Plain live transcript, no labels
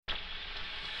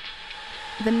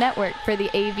the network for the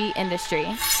AV industry.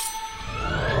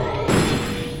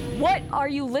 What are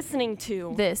you listening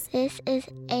to? This is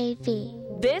AV.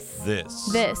 This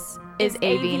is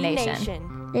AV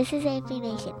Nation. This is AV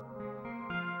Nation.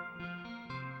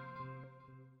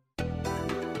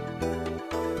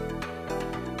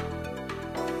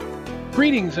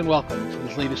 Greetings and welcome to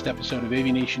this latest episode of AV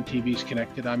Nation TV's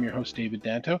Connected. I'm your host, David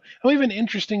Danto, and we have an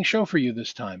interesting show for you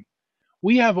this time.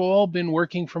 We have all been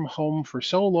working from home for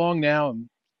so long now, and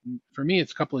for me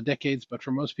it's a couple of decades, but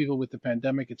for most people with the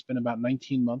pandemic it's been about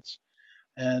 19 months.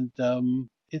 And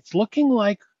it's looking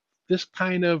like this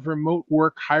kind of remote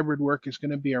work, hybrid work is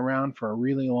going to be around for a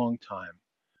really long time.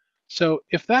 So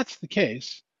if that's the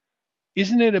case,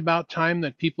 isn't it about time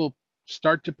that people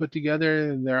start to put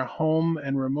together their home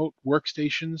and remote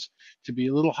workstations to be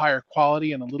a little higher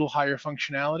quality and a little higher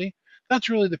functionality? That's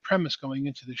really the premise going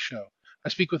into this show. I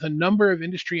speak with a number of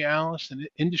industry analysts and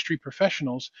industry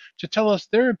professionals to tell us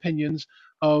their opinions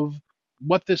of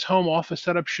what this home office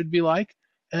setup should be like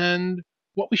and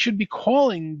what we should be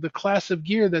calling the class of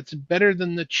gear that's better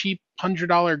than the cheap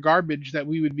 $100 garbage that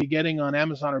we would be getting on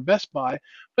Amazon or Best Buy,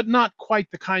 but not quite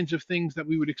the kinds of things that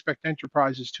we would expect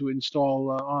enterprises to install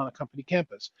on a company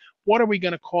campus. What are we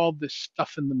going to call this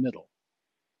stuff in the middle?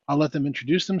 I'll let them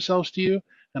introduce themselves to you,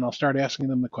 and I'll start asking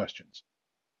them the questions.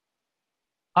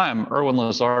 Hi, I'm Erwin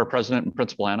Lazar, President and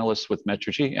Principal Analyst with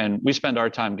Metrigy, and we spend our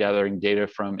time gathering data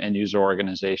from end-user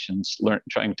organizations,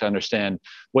 trying to understand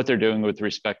what they're doing with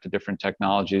respect to different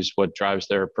technologies, what drives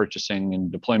their purchasing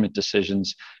and deployment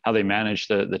decisions, how they manage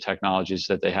the technologies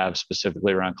that they have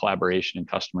specifically around collaboration and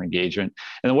customer engagement,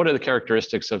 and then what are the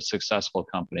characteristics of successful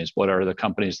companies? What are the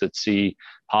companies that see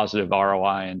positive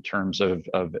ROI in terms of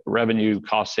revenue,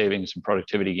 cost savings, and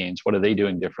productivity gains? What are they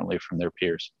doing differently from their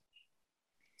peers?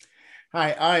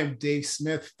 Hi, I'm Dave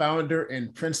Smith, founder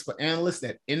and principal analyst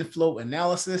at Inflow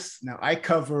Analysis. Now, I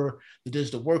cover the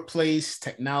digital workplace,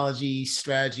 technology,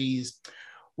 strategies,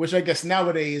 which I guess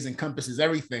nowadays encompasses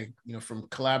everything, from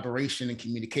collaboration and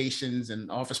communications and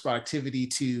office productivity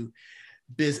to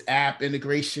biz app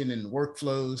integration and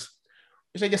workflows,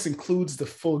 which I guess includes the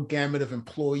full gamut of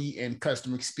employee and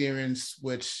customer experience,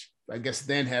 which I guess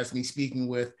then has me speaking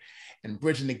with and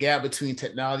bridging the gap between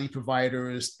technology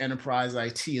providers, enterprise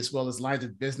IT, as well as lines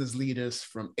of business leaders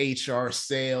from HR,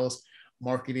 sales,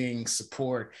 marketing,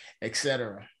 support,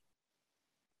 etc.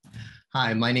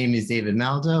 Hi, my name is David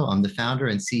Maldo. I'm the founder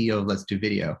and CEO of Let's Do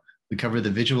Video. We cover the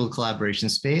visual collaboration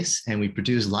space, and we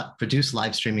produce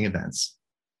live streaming events.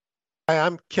 Hi,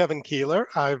 I'm Kevin Keeler.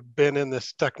 I've been in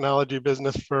this technology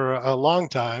business for a long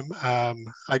time.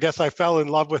 I guess I fell in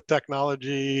love with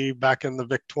technology back in the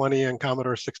VIC-20 and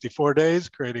Commodore 64 days,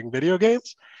 creating video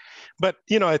games. But,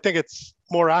 I think it's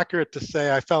more accurate to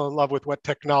say I fell in love with what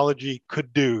technology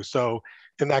could do. So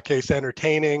in that case,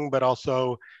 entertaining, but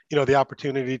also, the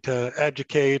opportunity to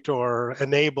educate or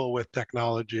enable with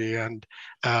technology. And,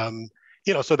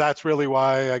 so that's really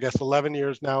why, I guess 11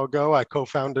 years now ago, I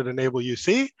co-founded Enable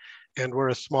UC. And we're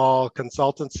a small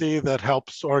consultancy that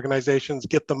helps organizations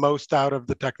get the most out of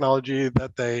the technology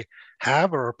that they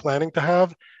have or are planning to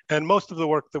have. And most of the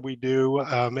work that we do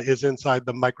is inside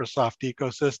the Microsoft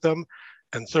ecosystem.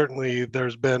 And certainly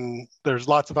there's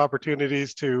lots of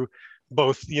opportunities to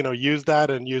both, use that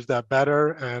and use that better.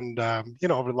 And,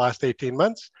 over the last 18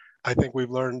 months, I think we've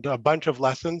learned a bunch of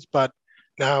lessons. But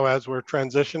now as we're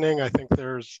transitioning, I think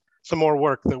there's some more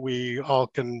work that we all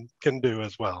can do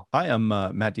as well. Hi, I'm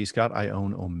Matt D. Scott. I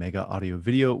own Omega Audio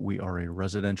Video. We are a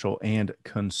residential and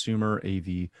consumer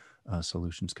AV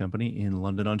solutions company in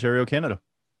London, Ontario, Canada.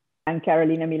 I'm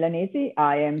Carolina Milanesi.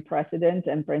 I am president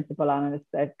and principal analyst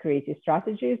at Creative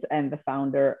Strategies and the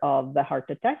founder of The Heart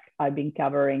of Tech. I've been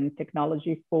covering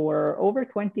technology for over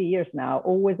 20 years now,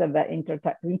 always at the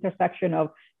intersection of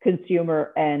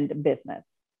consumer and business.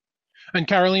 And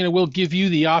Carolina, we'll give you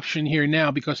the option here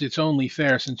now, because it's only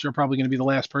fair, since you're probably going to be the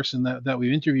last person that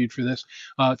we've interviewed for this,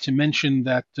 to mention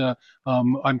that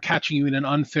I'm catching you in an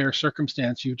unfair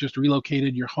circumstance. You've just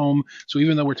relocated your home. So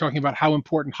even though we're talking about how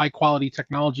important high quality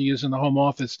technology is in the home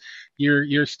office,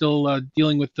 you're still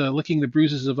dealing with licking the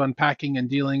bruises of unpacking and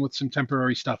dealing with some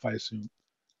temporary stuff, I assume.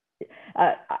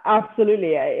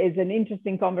 Absolutely. It's an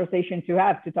interesting conversation to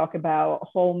have, to talk about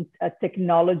home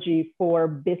technology for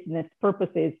business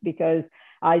purposes, because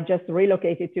I just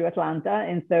relocated to Atlanta.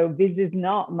 And so this is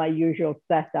not my usual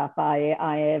setup. I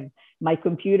have my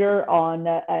computer on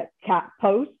a cat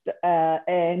post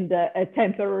and a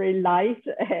temporary light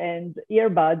and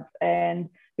earbuds. And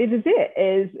this is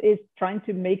it, is trying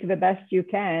to make the best you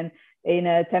can in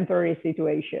a temporary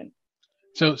situation.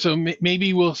 So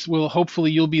maybe we'll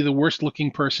hopefully you'll be the worst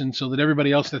looking person, so that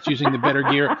everybody else that's using the better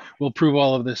gear will prove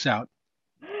all of this out.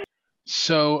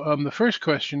 So the first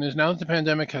question is, now that the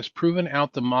pandemic has proven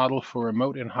out the model for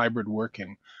remote and hybrid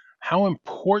working, how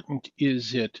important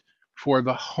is it for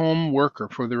the home worker,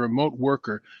 for the remote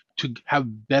worker, to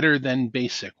have better than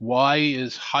basic? Why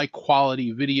is high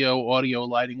quality video, audio,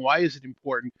 lighting, why is it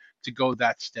important to go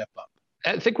that step up?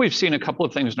 I think we've seen a couple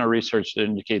of things in our research that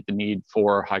indicate the need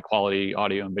for high quality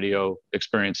audio and video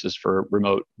experiences for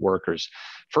remote workers.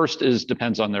 First is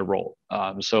depends on their role.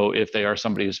 So if they are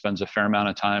somebody who spends a fair amount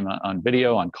of time on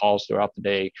video, on calls throughout the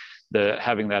day,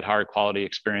 having that higher quality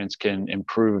experience can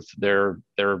improve their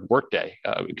workday.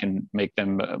 It can make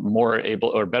them more able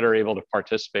or better able to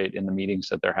participate in the meetings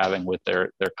that they're having with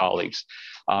their colleagues.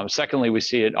 Secondly, we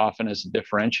see it often as a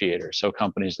differentiator. So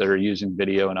companies that are using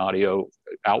video and audio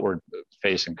outward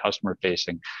facing, customer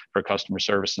facing, for customer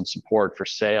service and support, for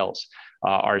sales,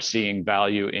 are seeing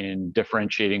value in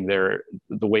differentiating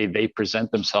the way they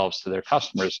present themselves to their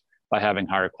customers by having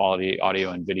higher quality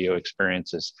audio and video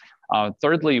experiences.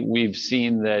 Thirdly, we've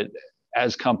seen that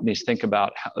as companies think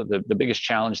about how the biggest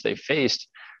challenge they faced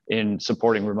in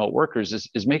supporting remote workers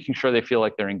is making sure they feel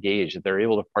like they're engaged, that they're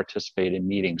able to participate in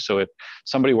meetings. So if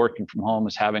somebody working from home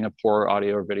is having a poor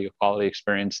audio or video quality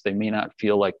experience, they may not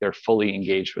feel like they're fully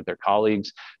engaged with their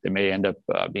colleagues. They may end up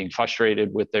being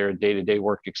frustrated with their day-to-day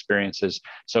work experiences.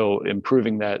 So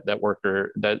improving that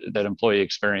employee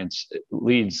experience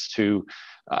leads to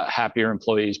happier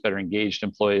employees, better engaged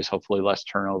employees, hopefully less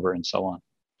turnover, and so on.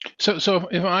 So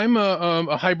if I'm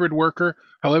a hybrid worker,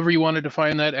 however you want to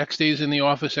define that, X days in the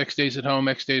office, X days at home,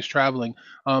 X days traveling,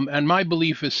 and my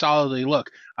belief is solidly,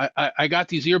 look, I got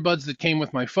these earbuds that came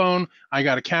with my phone, I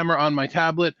got a camera on my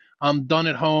tablet, I'm done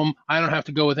at home, I don't have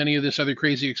to go with any of this other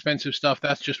crazy expensive stuff,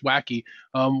 that's just wacky.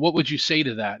 What would you say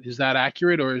to that? Is that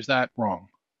accurate or is that wrong?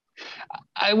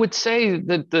 I would say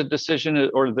that the decision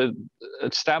or the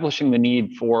establishing the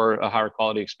need for a higher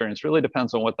quality experience really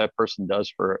depends on what that person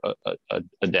does for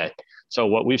a day. So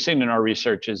what we've seen in our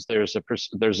research is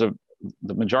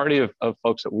the majority of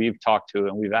folks that we've talked to,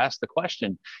 and we've asked the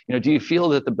question, do you feel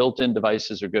that the built-in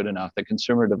devices are good enough, the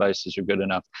consumer devices are good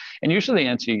enough? And usually the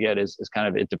answer you get is kind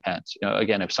of, it depends.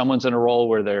 Again, if someone's in a role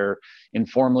where they're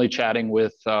informally chatting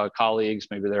with colleagues,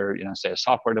 maybe they're, say a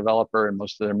software developer, and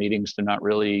most of their meetings do not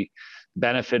really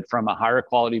benefit from a higher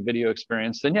quality video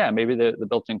experience, then yeah, maybe the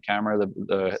built-in camera,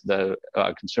 the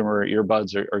consumer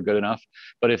earbuds are good enough.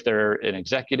 But if they're an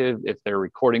executive, if they're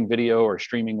recording video or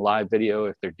streaming live video,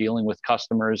 if they're dealing with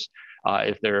customers,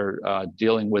 if they're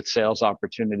dealing with sales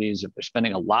opportunities, if they're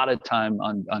spending a lot of time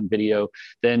on video,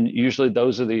 then usually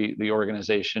those are the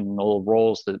organizational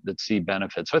roles that see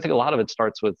benefits. So I think a lot of it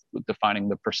starts with defining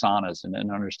the personas and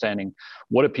understanding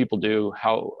what do people do,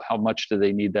 how much do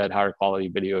they need that higher quality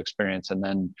video experience, and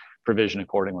then provision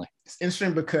accordingly. It's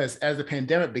interesting because as the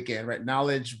pandemic began, right,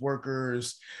 knowledge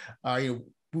workers, we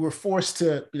were forced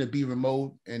to be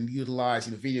remote and utilize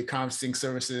video conferencing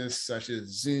services such as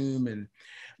Zoom and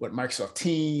Microsoft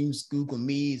Teams, Google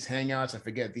Meets, Hangouts. I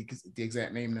forget the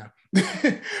exact name now.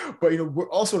 But we're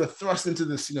also thrust into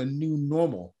this new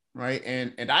normal, right?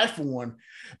 And I, for one,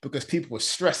 because people were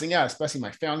stressing out, especially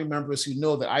my family members who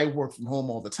know that I work from home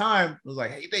all the time, was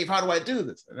like, hey, Dave, how do I do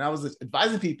this? And I was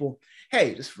advising people,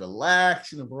 hey, just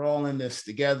relax. We're all in this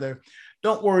together.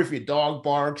 Don't worry if your dog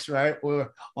barks, right?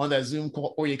 Or on that Zoom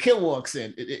call, or your kid walks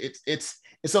in.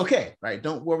 It's okay, right?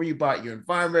 Don't worry about your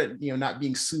environment, not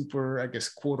being super, I guess,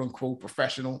 quote unquote,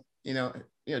 professional,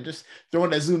 just throw in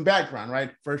that Zoom background,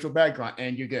 right? Virtual background,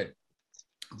 and you're good.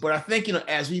 But I think,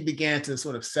 as we began to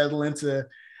sort of settle into,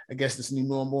 I guess, this new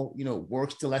normal, work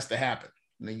still has to happen.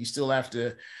 You still have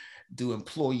to do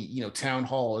employee, town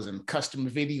halls and customer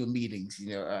video meetings,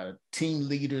 team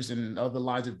leaders and other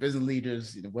lines of business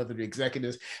leaders, whether the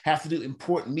executives have to do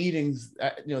important meetings,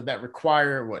 that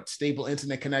require stable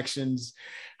internet connections,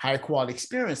 high quality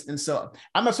experience. And so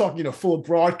I'm not talking, full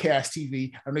broadcast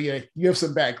TV. I know you have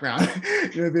some background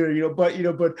there,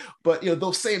 but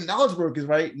those same knowledge workers,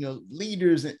 right?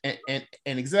 Leaders and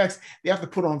execs, they have to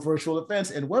put on virtual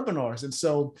events and webinars. And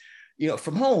so,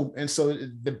 from home. And so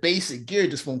the basic gear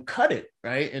just won't cut it,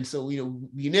 right? And so,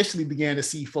 we initially began to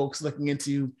see folks looking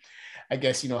into, I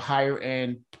guess, higher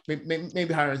end,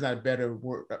 maybe higher is not a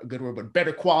good word, but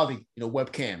better quality,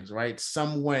 webcams, right?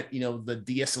 Some went, the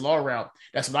DSLR route.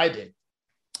 That's what I did.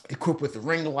 Equipped with the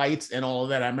ring lights and all of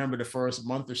that. I remember the first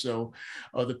month or so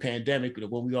of the pandemic,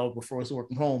 when we all were forced to work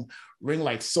from home, ring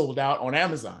lights sold out on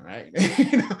Amazon, right?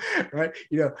 Right?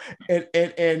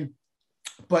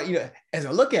 But, as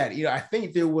I look at it, I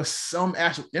think there was some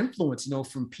actual influence,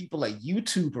 from people like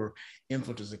YouTuber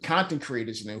influencers and content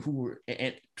creators, who were,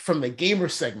 and from the gamer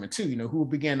segment too, who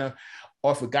began to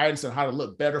offer guidance on how to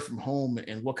look better from home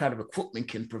and what kind of equipment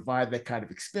can provide that kind of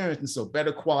experience. And so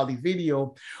better quality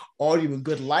video, audio, and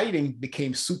good lighting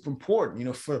became super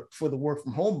important, for the work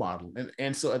from home model.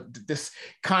 And so this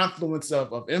confluence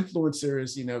of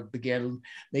influencers, began to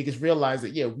make us realize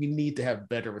that, we need to have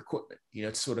better equipment,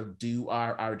 to sort of do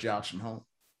our jobs from home.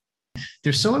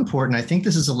 They're so important. I think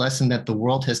this is a lesson that the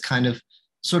world has kind of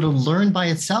sort of learned by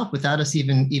itself without us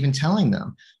even telling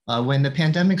them. When the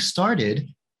pandemic started,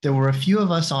 there were a few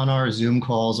of us on our Zoom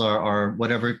calls or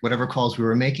whatever calls we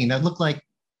were making that looked like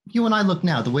you and I look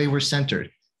now, the way we're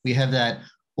centered. We have that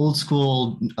old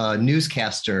school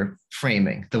newscaster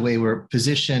framing, the way we're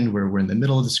positioned, where we're in the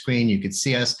middle of the screen. You could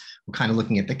see us. We're kind of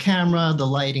looking at the camera, the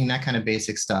lighting, that kind of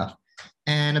basic stuff.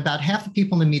 And about half the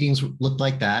people in the meetings looked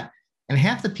like that. And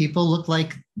half the people looked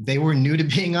like they were new to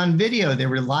being on video. They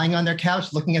were lying on their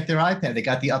couch, looking at their iPad. They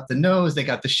got the up the nose, they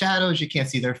got the shadows. You can't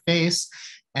see their face.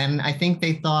 And I think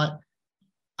they thought,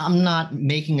 I'm not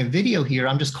making a video here.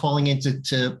 I'm just calling in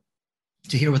to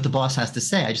hear what the boss has to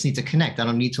say. I just need to connect. I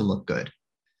don't need to look good.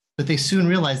 But they soon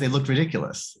realized they looked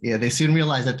ridiculous. Yeah, they soon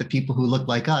realized that the people who look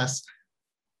like us,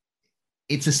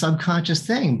 it's a subconscious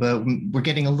thing, but we're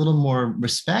getting a little more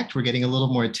respect. We're getting a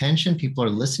little more attention. People are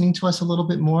listening to us a little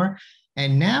bit more.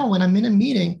 And now when I'm in a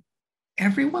meeting,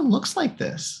 everyone looks like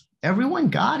this. Everyone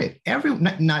got it.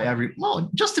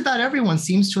 Just about everyone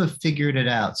seems to have figured it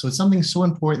out. So it's something so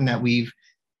important that we've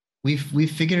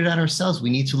figured it out ourselves. We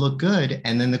need to look good.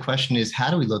 And then the question is, how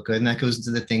do we look good? And that goes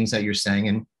into the things that you're saying.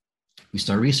 And we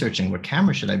start researching, what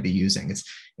camera should I be using?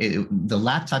 The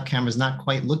laptop camera is not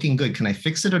quite looking good. Can I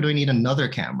fix it, or do I need another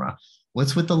camera?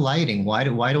 What's with the lighting? Why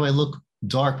do I look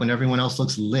dark when everyone else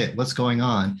looks lit? What's going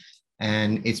on?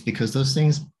 And it's because those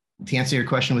things, to answer your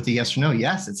question with a yes or no,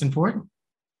 yes, it's important.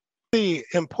 The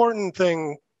important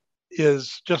thing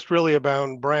is just really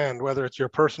about brand, whether it's your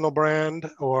personal brand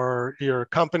or your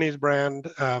company's brand.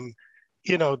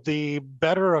 The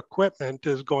better equipment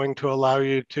is going to allow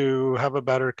you to have a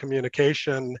better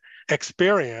communication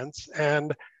experience.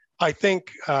 And I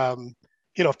think, from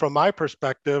my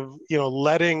perspective,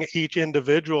 letting each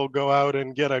individual go out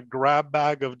and get a grab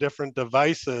bag of different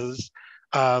devices,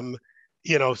 some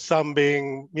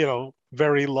being,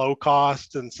 very low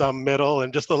cost and some middle,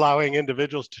 and just allowing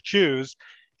individuals to choose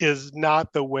is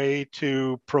not the way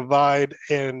to provide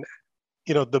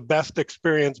the best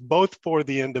experience, both for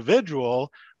the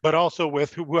individual, but also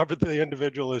with whoever the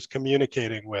individual is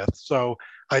communicating with. So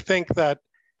I think that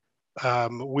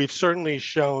we've certainly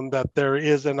shown that there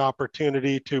is an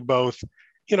opportunity to both,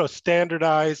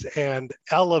 standardize and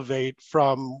elevate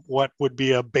from what would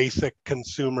be a basic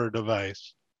consumer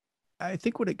device. I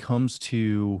think when it comes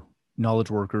to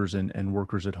knowledge workers and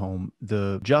workers at home,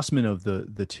 the adjustment of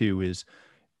the two is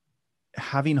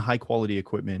having high quality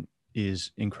equipment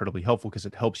is incredibly helpful because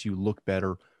it helps you look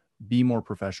better, be more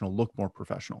professional, look more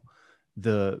professional.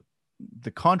 The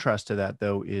contrast to that,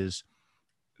 though, is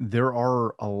there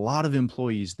are a lot of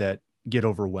employees that get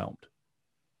overwhelmed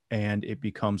and it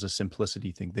becomes a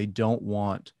simplicity thing. They don't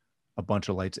want a bunch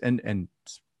of lights. And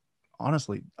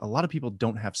honestly, a lot of people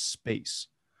don't have space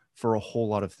for a whole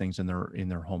lot of things in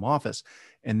their home office.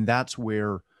 And that's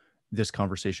where this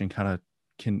conversation kind of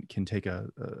can take a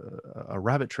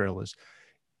rabbit trail. Is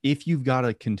if you've got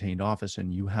a contained office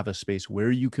and you have a space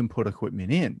where you can put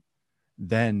equipment in,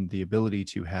 then the ability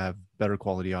to have better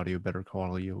quality audio, better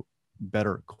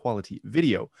quality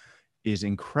video is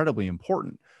incredibly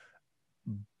important.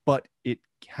 But it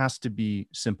has to be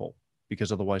simple,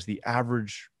 because otherwise the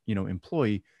average,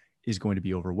 employee is going to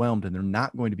be overwhelmed and they're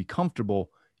not going to be comfortable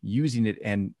using it.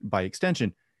 And by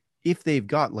extension, if they've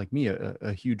got, like me,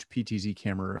 a huge PTZ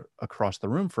camera across the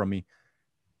room from me,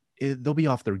 they'll be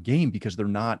off their game because they're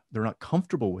not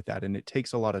comfortable with that. And it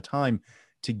takes a lot of time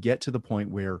to get to the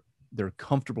point where they're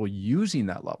comfortable using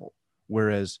that level.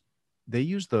 Whereas they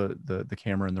use the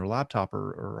camera in their laptop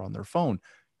or on their phone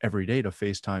every day to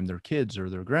FaceTime their kids or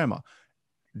their grandma.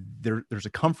 There's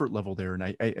a comfort level there. And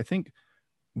I think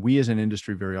we as an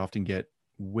industry very often get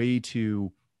way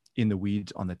too in the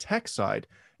weeds on the tech side.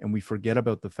 And we forget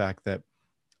about the fact that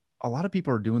a lot of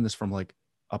people are doing this from like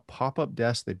a pop-up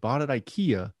desk they bought at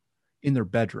IKEA in their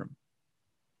bedroom.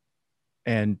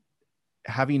 And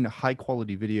having high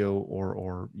quality video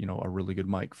or a really good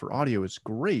mic for audio is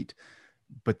great,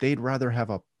 but they'd rather have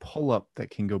a pull-up that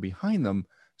can go behind them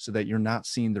so that you're not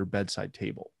seeing their bedside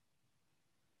table.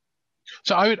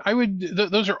 So I would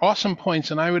those are awesome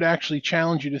points, and I would actually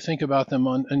challenge you to think about them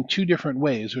in two different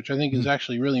ways, which I think is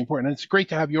actually really important. And it's great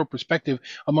to have your perspective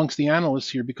amongst the analysts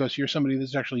here, because you're somebody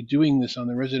that's actually doing this on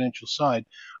the residential side.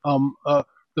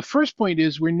 The first point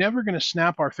is we're never going to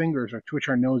snap our fingers or twitch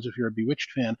our nose if you're a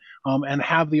Bewitched fan and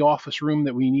have the office room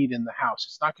that we need in the house.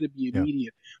 It's not going to be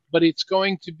immediate, but it's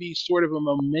going to be sort of a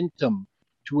momentum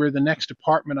to where the next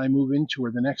apartment I move into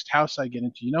or the next house I get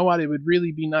into. You know what? It would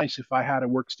really be nice if I had a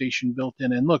workstation built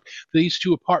in. And look, these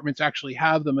two apartments actually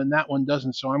have them and that one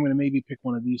doesn't. So I'm going to maybe pick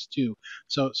one of these two.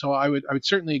 So I would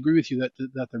certainly agree with you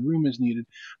that the room is needed.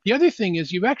 The other thing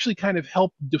is you've actually kind of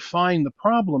helped define the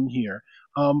problem here.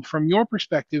 From your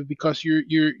perspective, because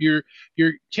you're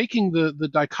taking the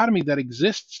dichotomy that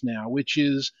exists now, which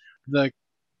is the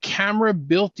camera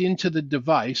built into the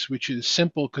device, which is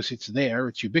simple because it's there,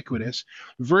 it's ubiquitous,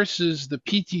 versus the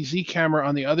PTZ camera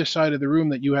on the other side of the room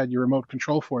that you had your remote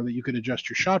control for, that you could adjust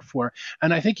your shot for.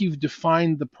 And I think you've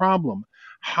defined the problem.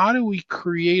 How do we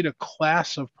create a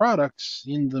class of products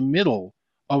in the middle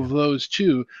of those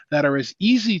two that are as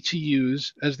easy to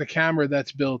use as the camera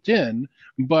that's built in,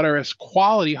 but are as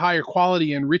higher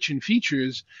quality and rich in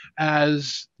features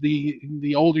as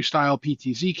the older style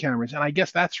PTZ cameras? And I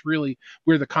guess that's really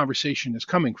where the conversation is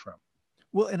coming from.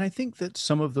 Well, and I think that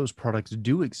some of those products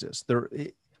do exist.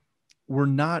 I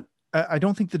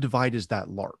don't think the divide is that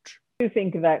large. I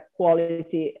think that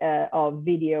quality of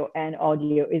video and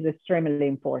audio is extremely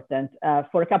important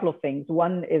for a couple of things.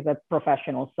 One is a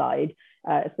professional side.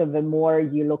 So the more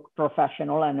you look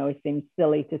professional, I know it seems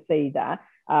silly to say that,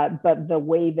 but the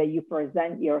way that you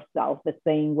present yourself, the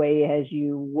same way as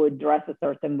you would dress a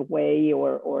certain way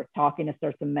or talk in a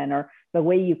certain manner, the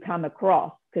way you come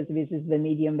across, because this is the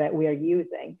medium that we are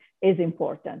using, is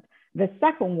important. The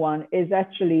second one is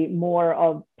actually more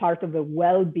of part of the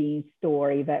well-being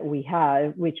story that we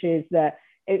have, which is that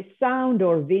if sound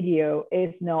or video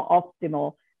is not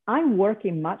optimal, I'm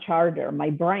working much harder. My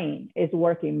brain is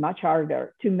working much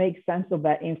harder to make sense of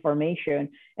that information.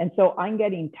 And so I'm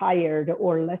getting tired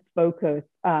or less focused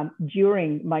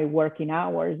during my working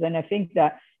hours. And I think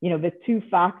that, the two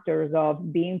factors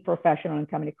of being professional and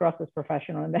coming across as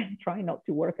professional and then trying not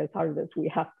to work as hard as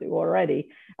we have to already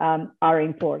are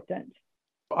important.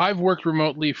 I've worked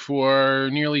remotely for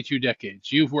nearly 2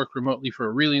 decades. You've worked remotely for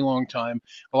a really long time.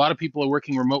 A lot of people are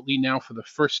working remotely now for the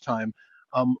first time.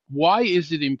 Why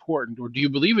is it important, or do you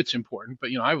believe it's important? But,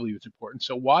 I believe it's important.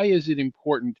 So why is it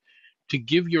important to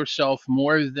give yourself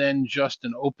more than just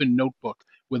an open notebook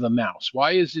with a mouse?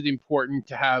 Why is it important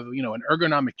to have, an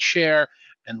ergonomic chair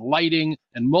and lighting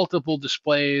and multiple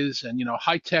displays and,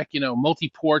 high-tech,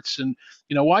 multi-ports? And,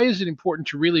 why is it important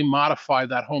to really modify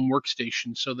that home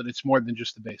workstation so that it's more than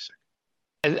just the basic?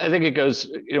 I think it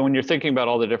goes, when you're thinking about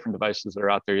all the different devices that are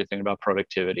out there, you're thinking about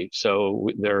productivity. So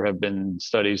there have been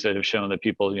studies that have shown that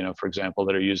people, for example,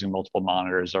 that are using multiple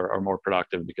monitors are more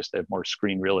productive because they have more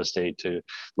screen real estate to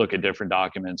look at different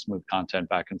documents, move content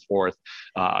back and forth.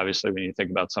 Obviously, when you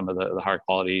think about some of the higher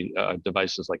quality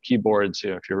devices like keyboards,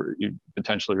 if you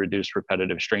potentially reduce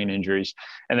repetitive strain injuries.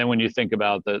 And then when you think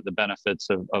about the benefits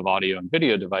of audio and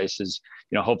video devices,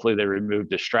 hopefully they remove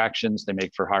distractions, they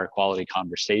make for higher quality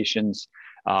conversations.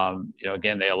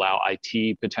 Again, they allow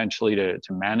IT potentially to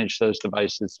manage those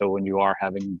devices. So when you are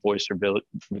having voice or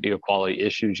video quality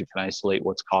issues, you can isolate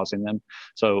what's causing them.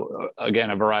 So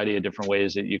again, a variety of different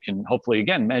ways that you can hopefully,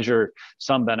 again, measure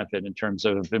some benefit in terms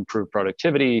of improved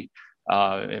productivity,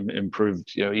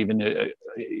 improved, even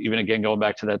again, going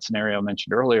back to that scenario I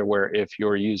mentioned earlier, where if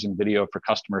you're using video for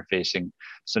customer facing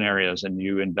scenarios and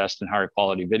you invest in higher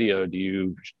quality video, do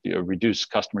you reduce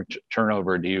customer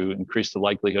turnover? Do you increase the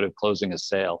likelihood of closing a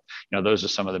sale? Those are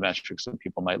some of the metrics that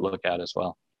people might look at as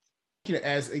well.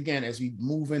 As we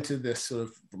move into this sort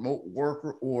of remote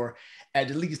worker or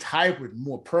at least hybrid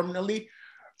more permanently,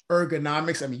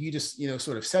 ergonomics, you just,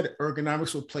 sort of said it,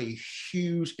 ergonomics will play a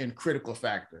huge and critical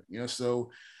factor,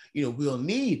 so, we'll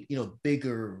need,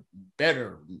 bigger,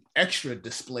 better, extra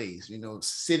displays,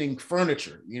 sitting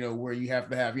furniture, where you have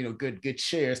to have, good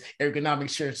chairs, ergonomic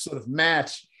chairs sort of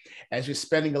match as you're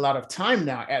spending a lot of time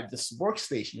now at this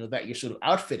workstation, that you're sort of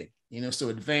outfitting, so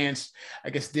advanced,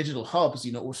 digital hubs,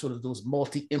 or sort of those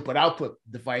multi-input output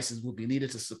devices will be needed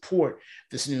to support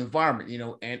this new environment,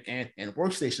 and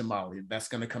workstation model that's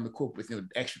going to come equipped with,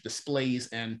 extra displays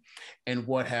and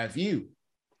what have you.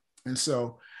 And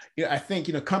so, I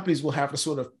think, companies will have to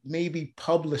sort of maybe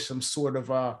publish some sort of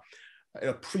a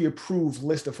pre-approved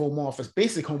list of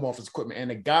basic home office equipment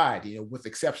and a guide, with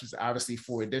exceptions, obviously,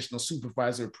 for additional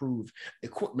supervisor approved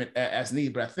equipment as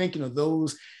needed. But I think,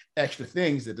 those extra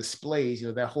things, the displays,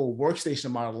 that whole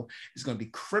workstation model is going to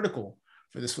be critical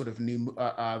for this sort of new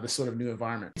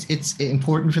environment. It's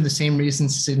important for the same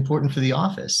reasons it's important for the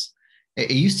office.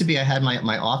 It used to be I had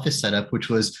my office setup, which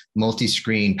was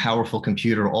multi-screen, powerful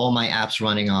computer, all my apps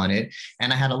running on it.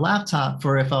 And I had a laptop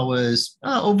for if I was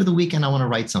over the weekend, I want to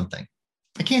write something.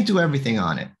 I can't do everything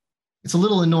on it. It's a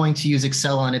little annoying to use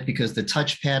Excel on it because the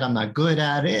touchpad, I'm not good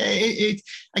at it.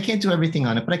 I can't do everything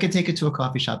on it, but I could take it to a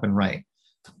coffee shop and write.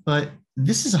 But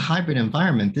this is a hybrid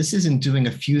environment. This isn't doing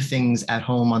a few things at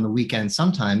home on the weekend.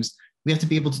 Sometimes we have to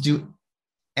be able to do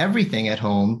everything at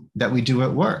home that we do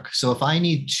at work. So if I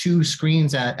need 2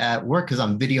 screens at work because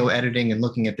I'm video editing and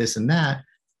looking at this and that,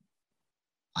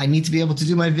 I need to be able to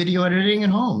do my video editing at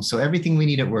home. So everything we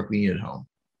need at work, we need at home.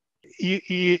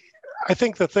 I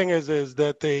think the thing is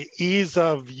that the ease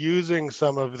of using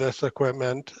some of this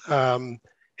equipment and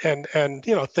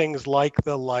things like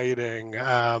the lighting,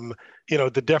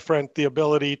 the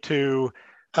ability to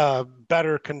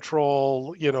better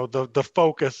control, the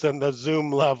focus and the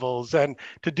zoom levels, and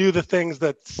to do the things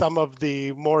that some of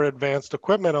the more advanced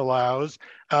equipment allows,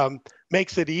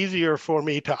 makes it easier for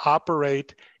me to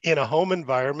operate in a home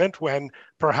environment when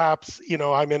perhaps,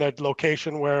 I'm in a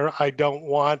location where I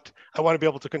want to be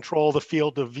able to control the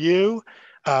field of view.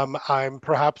 I'm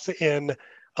perhaps in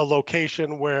a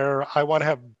location where I want to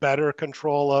have better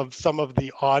control of some of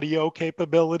the audio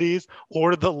capabilities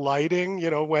or the lighting,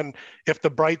 if the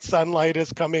bright sunlight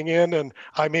is coming in and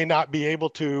I may not be able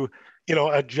to,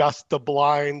 adjust the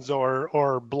blinds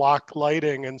or block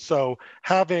lighting. And so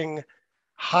having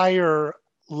higher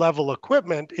level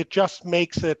equipment, it just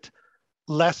makes it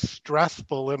less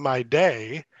stressful in my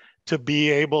day to be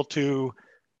able to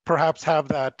perhaps have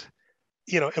that,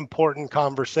 important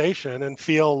conversation and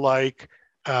feel like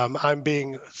I'm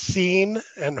being seen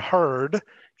and heard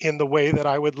in the way that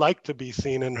I would like to be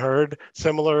seen and heard.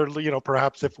 Similarly,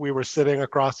 perhaps if we were sitting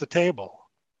across the table.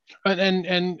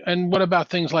 And what about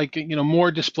things like,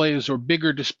 more displays or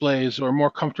bigger displays or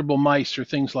more comfortable mice or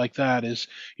things like that? Is,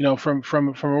 from a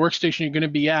workstation you're going to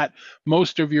be at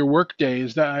most of your work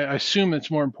days, that I assume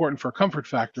it's more important for a comfort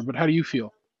factor, but how do you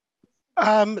feel?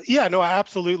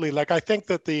 Absolutely. Like, I think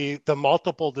that the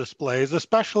multiple displays,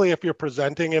 especially if you're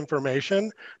presenting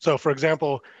information. So for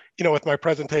example, with my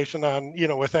presentation on,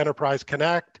 with Enterprise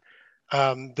Connect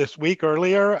this week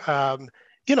earlier,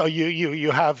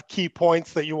 you have key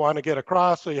points that you want to get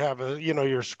across. So you have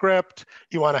your script,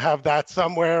 you want to have that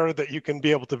somewhere that you can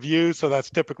be able to view. So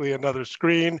that's typically another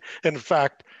screen. In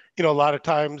fact, a lot of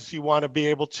times you want to be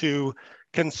able to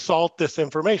consult this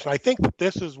information. I think that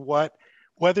this is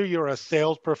whether you're a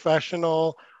sales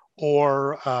professional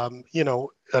or,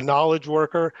 a knowledge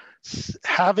worker,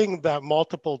 having that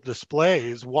multiple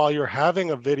displays while you're having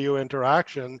a video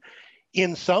interaction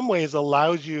in some ways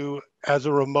allows you as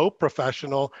a remote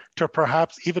professional to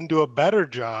perhaps even do a better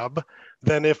job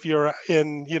than if you're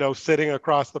in, sitting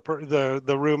across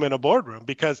the room in a boardroom,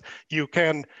 because you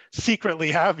can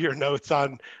secretly have your notes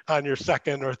on your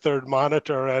second or third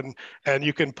monitor, and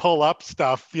you can pull up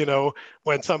stuff,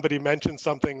 when somebody mentions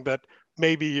something that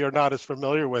maybe you're not as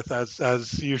familiar with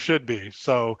as you should be.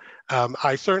 So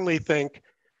I certainly think,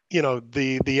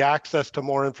 the access to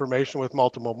more information with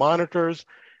multiple monitors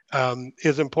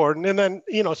is important. And then,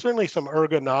 certainly some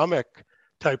ergonomic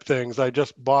type things. I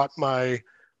just bought my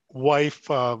wife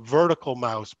vertical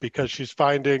mouse because she's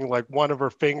finding like one of her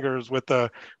fingers with a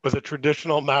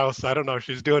traditional mouse, I don't know,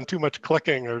 she's doing too much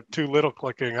clicking or too little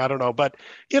clicking, I don't know. But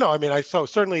so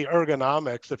certainly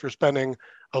ergonomics, if you're spending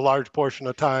a large portion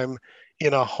of time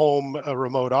in a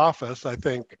remote office, I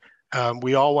think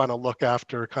we all want to look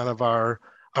after kind of our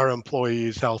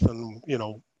employees' health and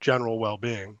general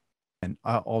well-being. And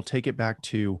I'll take it back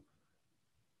to,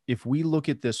 if we look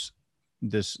at this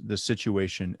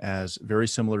situation as very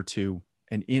similar to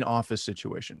an in-office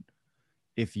situation.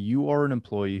 If you are an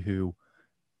employee who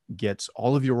gets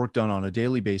all of your work done on a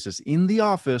daily basis in the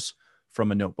office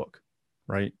from a notebook,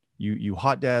 right? You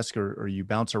hot desk or you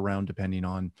bounce around depending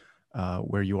on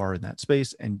where you are in that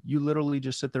space, and you literally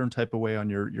just sit there and type away on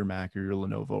your Mac or your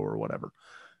Lenovo or whatever.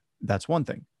 That's one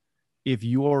thing. If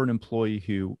you are an employee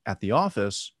who at the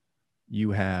office,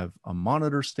 you have a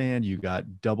monitor stand, you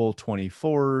got double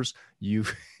 24s, you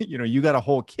got a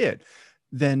whole kit,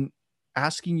 then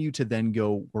asking you to then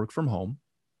go work from home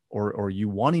or you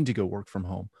wanting to go work from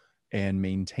home and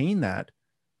maintain that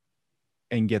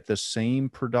and get the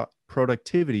same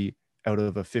productivity out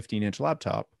of a 15-inch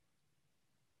laptop,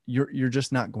 you're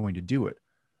just not going to do it.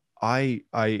 I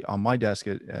on my desk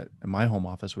at my home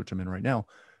office, which I'm in right now,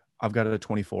 I've got a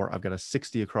 24, I've got a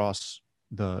 60 across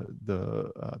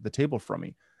the table from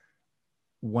me.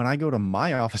 When I go to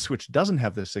my office, which doesn't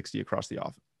have the 60 across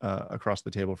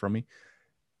the table from me,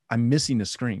 I'm missing a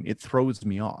screen. It throws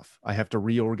me off. I have to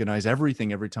reorganize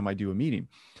everything every time I do a meeting.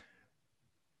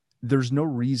 there's no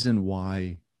reason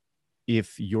why,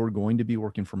 if you're going to be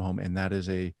working from home and that is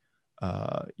a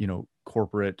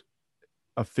corporate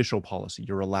official policy,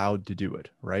 you're allowed to do it,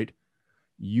 right?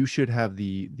 You should have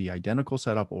the identical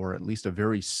setup, or at least a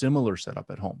very similar setup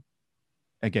at home.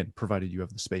 Again, provided you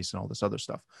have the space and all this other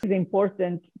stuff. It's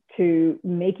important to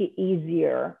make it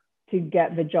easier to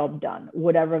get the job done,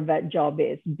 whatever that job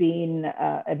is, being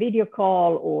a video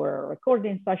call or a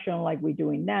recording session like we're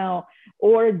doing now,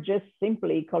 or just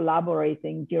simply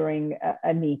collaborating during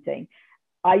a meeting.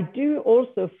 I do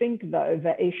also think, though,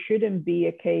 that it shouldn't be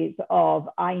a case of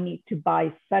I need to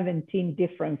buy 17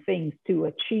 different things to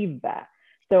achieve that.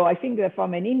 So I think that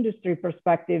from an industry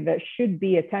perspective, there should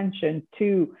be attention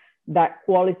to that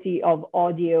quality of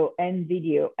audio and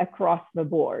video across the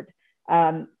board.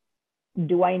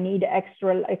 Do I need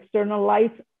external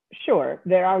lights? Sure,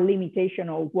 there are limitations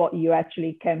of what you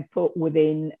actually can put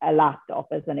within a laptop,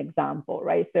 as an example,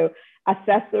 right? So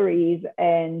accessories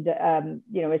and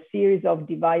a series of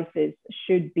devices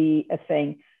should be a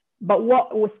thing. But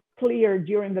what was clear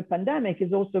during the pandemic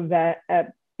is also that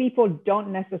people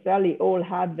don't necessarily all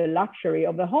have the luxury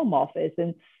of the home office.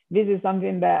 And this is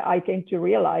something that I came to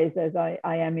realize as I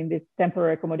am in this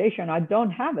temporary accommodation. I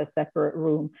don't have a separate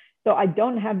room. So I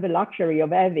don't have the luxury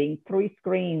of having 3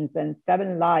 screens and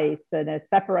 7 lights and a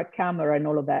separate camera and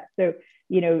all of that. So,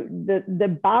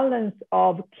 the balance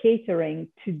of catering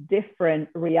to different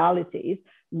realities,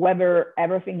 whether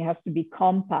everything has to be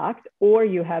compact or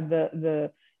you have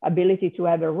the ability to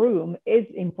have a room, is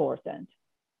important.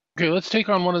 Okay, let's take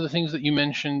on one of the things that you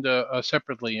mentioned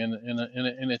separately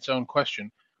in its own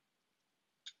question.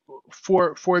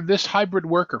 For this hybrid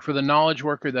worker, for the knowledge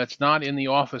worker that's not in the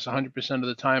office 100% of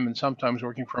the time and sometimes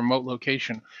working from a remote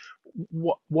location,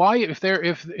 why, if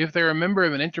they're a member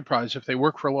of an enterprise, if they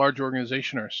work for a large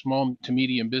organization or a small to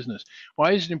medium business,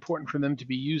 why is it important for them to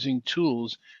be using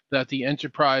tools that the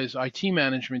enterprise IT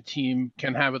management team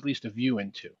can have at least a view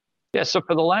into? Yeah, so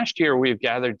for the last year, we've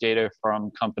gathered data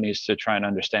from companies to try and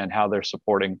understand how they're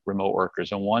supporting remote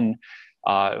workers. And one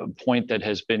point that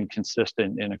has been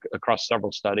consistent across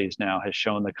several studies now has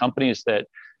shown the companies that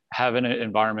have an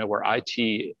environment where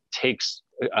IT takes,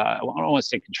 I don't want to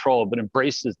say control, but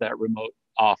embraces that remote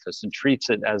office and treats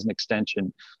it as an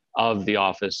extension of the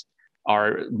office,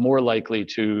 are more likely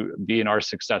to be in our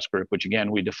success group, which again,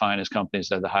 we define as companies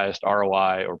that have the highest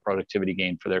ROI or productivity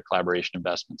gain for their collaboration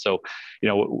investment. So,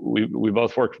 we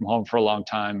both worked from home for a long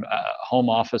time. Home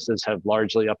offices have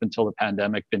largely, up until the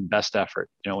pandemic, been best effort.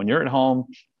 When you're at home,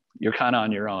 you're kind of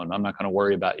on your own. I'm not going to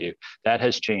worry about you. That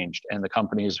has changed. And the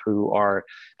companies who are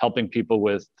helping people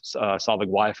with solving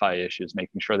Wi-Fi issues,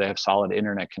 making sure they have solid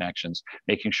internet connections,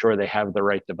 making sure they have the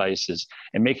right devices,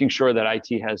 and making sure that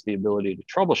IT has the ability to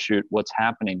troubleshoot what's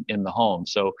happening in the home.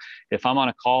 So if I'm on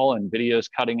a call and video is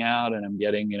cutting out and I'm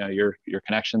getting, your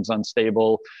connection's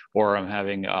unstable, or I'm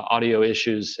having audio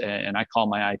issues, and I call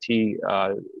my IT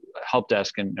help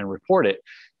desk and report it,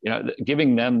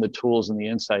 giving them the tools and the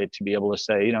insight to be able to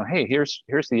say, hey,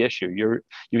 here's the issue.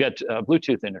 You got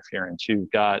Bluetooth interference. You've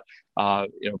got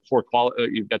poor quality.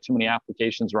 You've got too many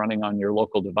applications running on your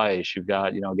local device. You've got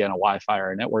again a Wi-Fi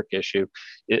or a network issue.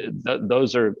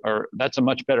 Those are that's a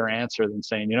much better answer than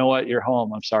saying, you know what, you're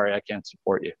home. I'm sorry, I can't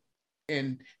support you.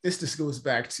 And this just goes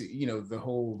back to the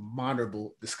whole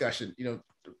monitorable discussion.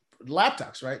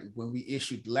 Laptops, right? When we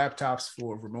issued laptops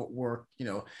for remote work,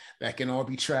 that can all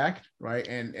be tracked, right?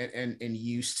 And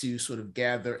used to sort of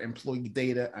gather employee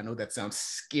data. I know that sounds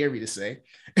scary to say,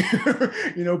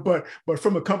 but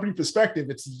from a company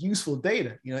perspective, it's useful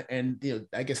data, and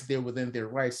I guess they're within their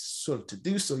rights sort of to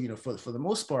do so, for the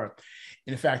most part.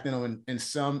 In fact, in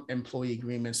some employee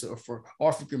agreements or for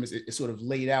offer agreements, it's sort of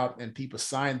laid out and people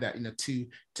sign that,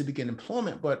 to begin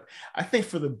employment. But I think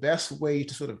for the best way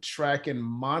to sort of track and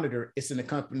monitor, it's in the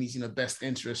company's best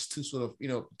interest to sort of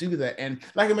do that. And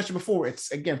like I mentioned before,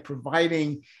 it's again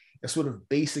providing a sort of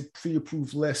basic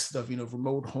pre-approved list of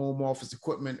remote home office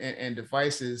equipment and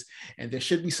devices, and there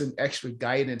should be some extra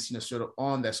guidance sort of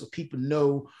on that, so people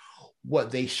know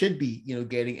what they should be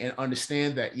getting, and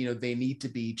understand that they need to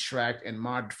be tracked and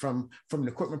monitored from an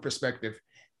equipment perspective,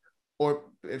 or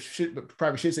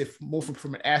probably should say more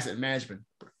from an asset management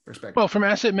perspective. Well, from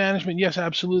asset management, yes,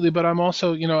 absolutely. But I'm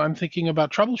also, I'm thinking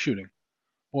about troubleshooting,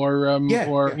 or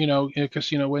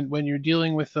because when you're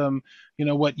dealing with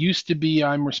what used to be,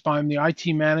 I'm the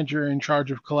IT manager in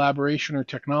charge of collaboration or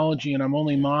technology, and I'm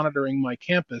only monitoring my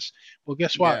campus. Well,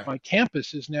 guess what? Yeah. My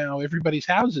campus is now everybody's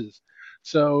houses.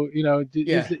 So,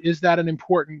 is that an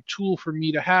important tool for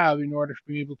me to have in order to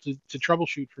be able to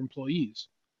troubleshoot for employees?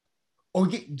 Oh,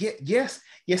 yes,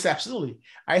 absolutely.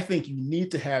 I think you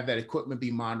need to have that equipment be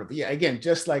monitored. But yeah, again,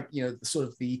 just like sort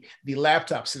of the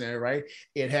laptop scenario, right?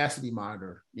 It has to be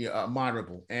monitored,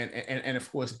 monitorable, and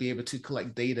of course be able to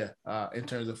collect data in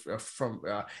terms of from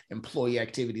employee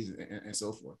activities and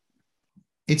so forth.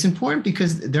 It's important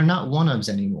because they're not one-ofs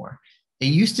anymore. It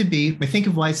used to be. I think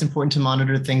of why it's important to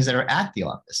monitor things that are at the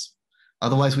office.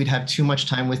 Otherwise, we'd have too much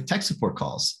time with tech support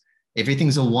calls.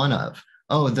 Everything's a one-of.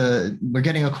 Oh, we're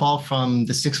getting a call from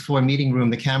the 6th floor meeting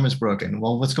room. The camera's broken.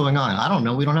 Well, what's going on? I don't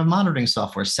know. We don't have monitoring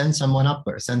software. Send someone up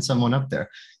there. Send someone up there.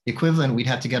 The equivalent, we'd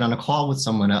have to get on a call with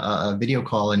someone, a video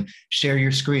call, and share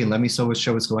your screen. Let me show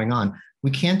what's going on.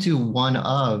 We can't do one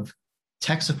of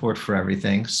tech support for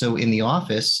everything. So in the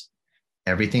office,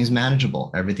 everything's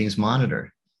manageable. Everything's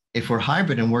monitored. If we're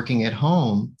hybrid and working at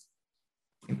home,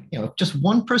 if just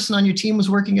one person on your team was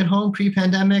working at home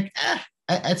pre-pandemic,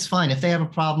 that's fine. If they have a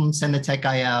problem, send the tech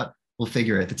guy out. We'll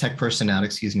figure it. The tech person out,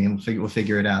 excuse me, and we'll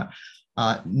figure it out.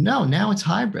 No, now it's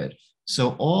hybrid.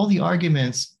 So all the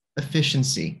arguments,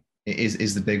 efficiency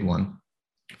is the big one.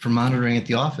 For monitoring at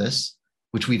the office,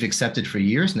 which we've accepted for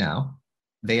years now,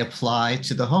 they apply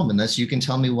to the home. Unless you can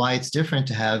tell me why it's different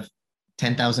to have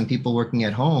 10,000 people working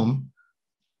at home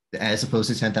as opposed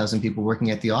to 10,000 people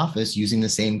working at the office using the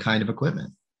same kind of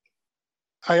equipment.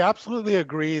 I absolutely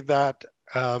agree that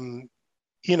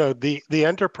the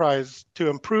enterprise, to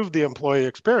improve the employee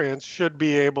experience, should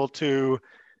be able to,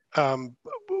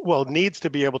 needs to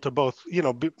be able to both,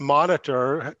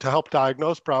 monitor to help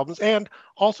diagnose problems, and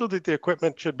also that the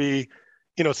equipment should be,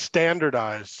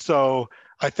 standardized. So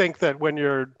I think that when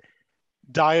you're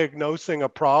diagnosing a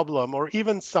problem, or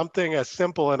even something as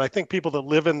simple, and I think people that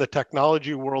live in the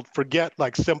technology world forget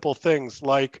like simple things,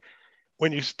 like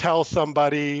when you tell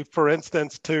somebody, for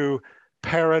instance, to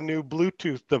pair a new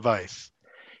Bluetooth device.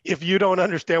 If you don't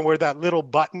understand where that little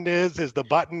button is the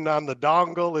button on the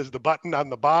dongle, is the button on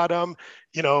the bottom?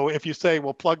 If you say,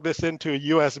 well, plug this into a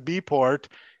USB port,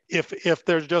 if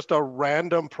there's just a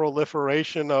random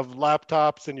proliferation of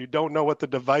laptops and you don't know what the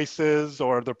device is,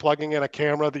 or they're plugging in a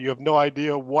camera that you have no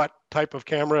idea what type of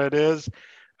camera it is,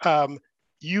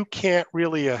 you can't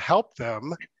really help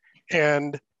them.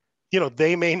 And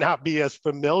they may not be as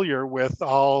familiar with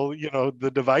all,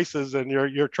 the devices, and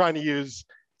you're trying to use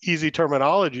easy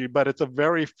terminology, but it's a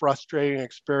very frustrating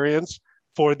experience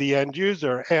for the end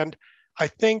user. And I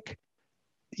think,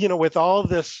 with all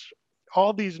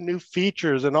these new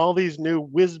features and all these new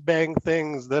whiz-bang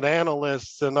things that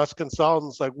analysts and us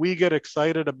consultants, like, we get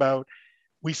excited about,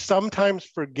 we sometimes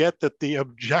forget that the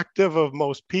objective of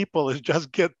most people is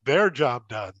just get their job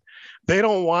done. They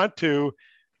don't want to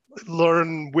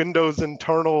learn Windows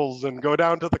internals and go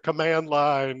down to the command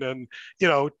line and,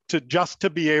 to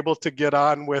be able to get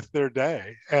on with their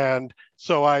day. And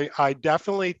so I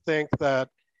definitely think that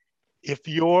if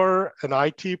you're an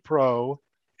IT pro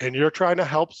and you're trying to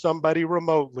help somebody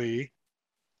remotely,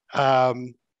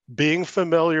 being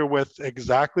familiar with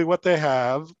exactly what they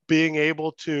have, being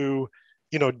able to,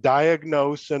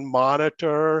 diagnose and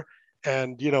monitor.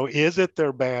 And, is it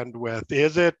their bandwidth?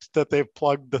 Is it that they've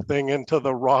plugged the thing into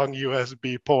the wrong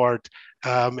USB port?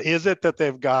 Is it that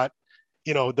they've got,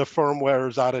 the firmware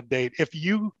is out of date?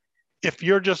 If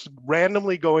you're just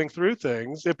randomly going through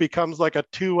things, it becomes like a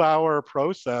 2-hour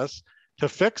process to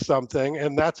fix something.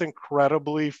 And that's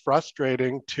incredibly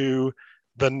frustrating to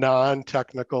the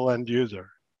non-technical end user.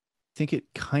 I think it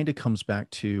kind of comes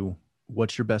back to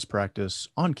what's your best practice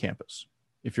on campus.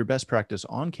 If your best practice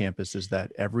on campus is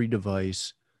that every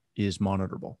device is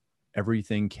monitorable,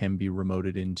 everything can be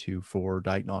remoted into for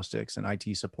diagnostics and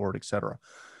IT support, et cetera,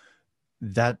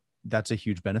 that's a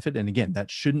huge benefit. And again,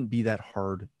 that shouldn't be that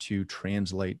hard to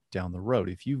translate down the road.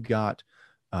 If you've got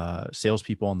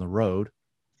salespeople on the road,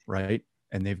 right,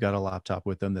 and they've got a laptop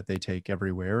with them that they take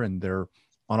everywhere, and they're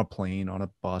on a plane, on a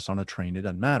bus, on a train, it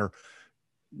doesn't matter.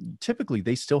 Typically,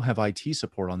 they still have IT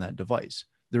support on that device.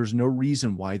 There's no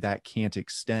reason why that can't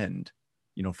extend,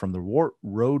 from the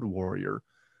road warrior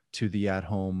to the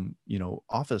at-home,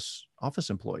 office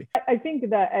employee. I think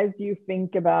that as you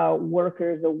think about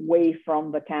workers away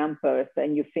from the campus,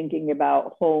 and you're thinking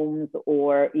about homes,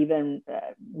 or even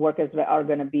workers that are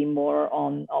going to be more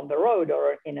on the road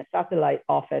or in a satellite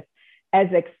office as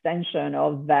extension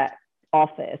of that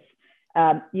office,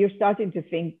 you're starting to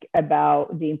think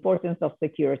about the importance of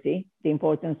security, the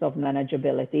importance of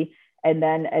manageability. And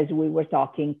then, as we were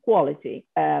talking, quality,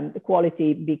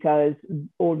 because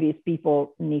all these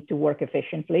people need to work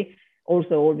efficiently.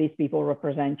 Also, all these people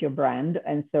represent your brand.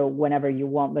 And so whenever you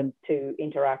want them to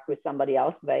interact with somebody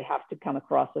else, they have to come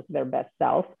across as their best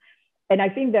self. And I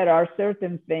think there are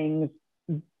certain things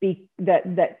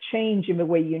that change in the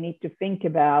way you need to think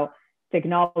about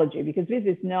technology, because this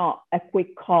is not a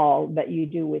quick call that you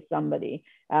do with somebody.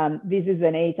 This is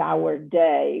an 8-hour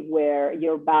day where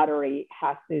your battery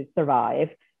has to survive,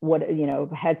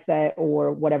 headset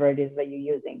or whatever it is that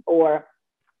you're using. Or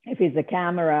if it's a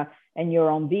camera and you're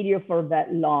on video for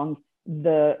that long,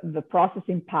 the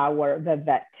processing power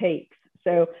that takes.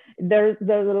 So there's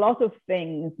a lot of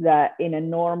things that in a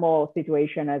normal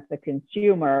situation as a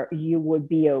consumer, you would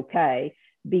be okay,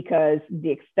 because the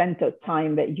extent of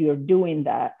time that you're doing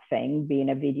that thing,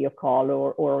 being a video call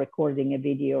or recording a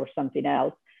video or something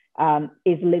else,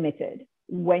 is limited.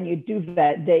 When you do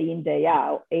that day in, day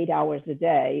out, 8 hours a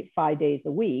day, 5 days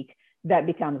a week, that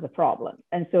becomes a problem.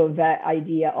 And so that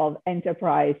idea of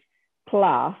enterprise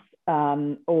class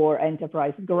or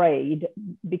enterprise grade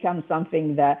becomes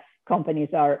something that companies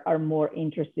are more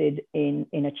interested in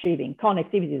achieving.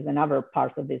 Connectivity is another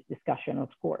part of this discussion, of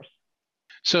course.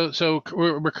 So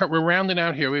we're rounding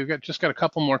out here. We've got a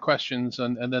couple more questions,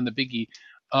 and then the biggie.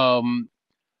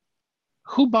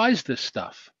 Who buys this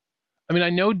stuff? I mean, I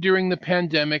know during the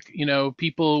pandemic,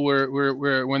 people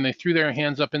were when they threw their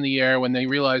hands up in the air, when they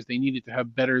realized they needed to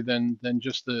have better than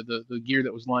just the gear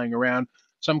that was lying around.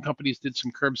 Some companies did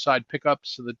some curbside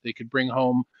pickups so that they could bring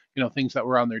home, things that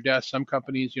were on their desk. Some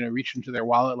companies, reached into their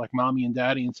wallet like mommy and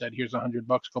daddy and said, here's $100,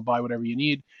 go buy whatever you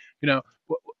need.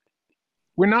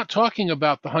 We're not talking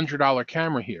about the $100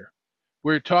 camera here.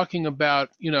 We're talking about,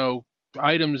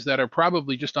 items that are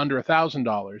probably just under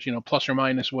 $1,000, plus or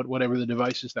minus whatever the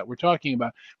devices that we're talking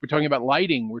about. We're talking about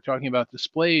lighting. We're talking about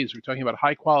displays. We're talking about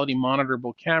high quality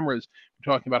monitorable cameras.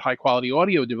 We're talking about high quality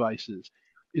audio devices.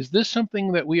 Is this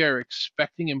something that we are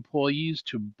expecting employees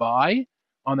to buy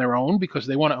on their own because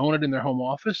they want to own it in their home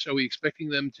office? Are we expecting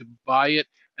them to buy it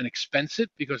and expense it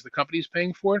because the company is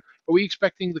paying for it? Are we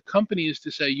expecting the companies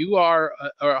to say, you are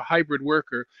a hybrid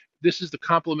worker, this is the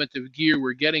complement of gear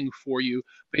we're getting for you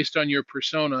based on your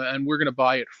persona, and we're going to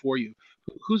buy it for you?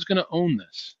 Who's going to own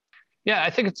this? Yeah,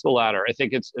 I think it's the latter. I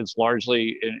think it's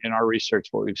largely in our research,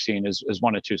 what we've seen is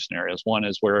one of two scenarios. One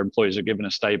is where employees are given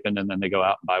a stipend and then they go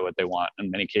out and buy what they want.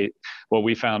 In many cases, what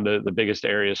we found the biggest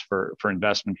areas for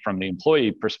investment from the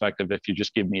employee perspective, if you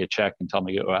just give me a check and tell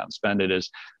me to go out and spend it, is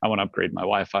I want to upgrade my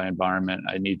Wi-Fi environment.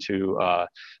 I need to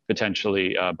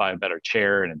potentially buy a better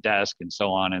chair and a desk and so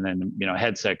on. And then, a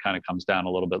headset kind of comes down a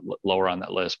little bit lower on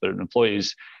that list. But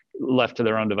employees left to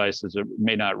their own devices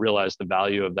may not realize the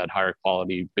value of that higher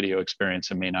quality video experience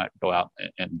and may not go out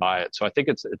and buy it. So I think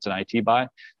it's an IT buy.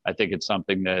 I think it's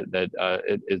something that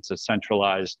it's a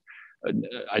centralized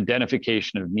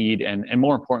identification of need and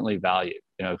more importantly, value.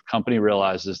 If company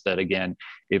realizes that, again,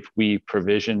 if we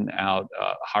provision out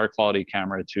higher quality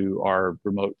camera to our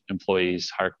remote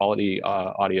employees, higher quality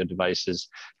audio devices,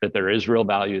 that there is real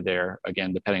value there,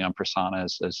 again, depending on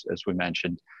personas, as we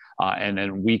mentioned. And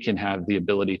then we can have the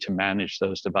ability to manage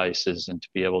those devices and to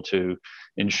be able to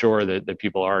ensure that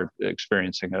people are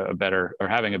experiencing a better or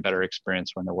having a better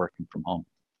experience when they're working from home.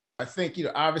 I think,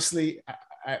 obviously,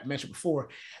 I mentioned before,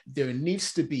 there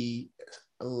needs to be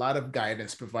a lot of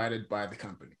guidance provided by the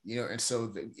company, and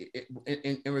so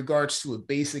in regards to a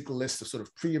basic list of sort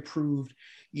of pre-approved,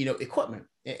 equipment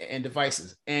and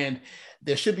devices. And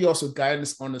there should be also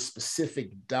guidance on a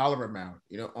specific dollar amount,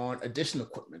 on additional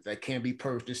equipment that can be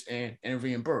purchased and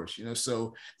reimbursed,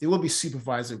 so there will be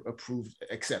supervisor approved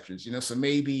exceptions, so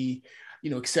maybe,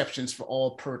 exceptions for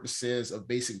all purposes of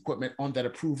basic equipment on that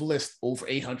approved list over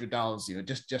 $800,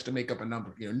 just to make up a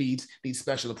number, needs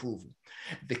special approval.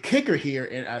 The kicker here,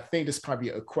 and I think this is probably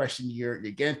a question you're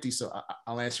getting to, so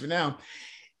I'll answer it now,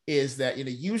 is that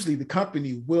usually the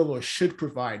company will or should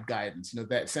provide guidance,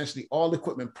 that essentially all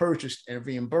equipment purchased and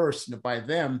reimbursed by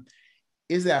them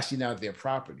is actually now their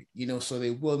property, so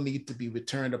they will need to be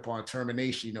returned upon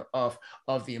termination of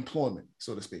the employment,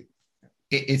 so to speak.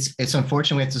 It's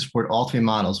unfortunate we have to support all three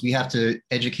models. We have to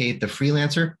educate the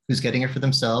freelancer who's getting it for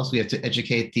themselves. We have to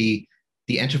educate the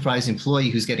enterprise employee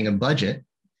who's getting a budget,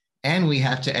 and we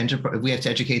have to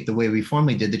educate the way we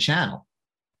formerly did the channel.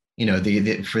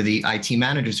 For the IT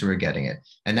managers who are getting it.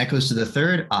 And that goes to the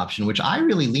third option, which I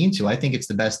really lean to. I think it's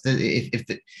the best.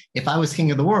 If I was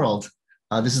king of the world,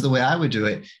 this is the way I would do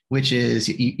it, which is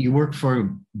you work for a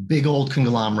big old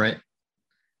conglomerate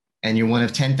and you're one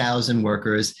of 10,000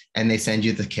 workers and they send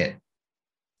you the kit.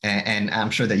 And I'm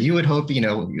sure that you would hope,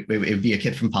 it would be a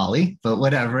kit from Poly, but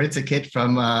whatever, it's a kit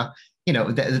from,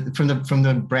 from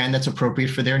the brand that's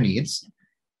appropriate for their needs.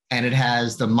 And it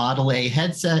has the Model A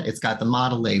headset, it's got the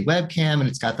Model A webcam, and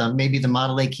it's got maybe the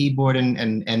Model A keyboard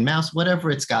and mouse, whatever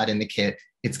it's got in the kit,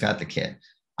 it's got the kit.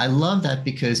 I love that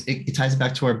because it ties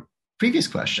back to our previous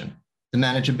question, the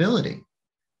manageability.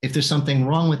 If there's something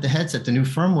wrong with the headset, the new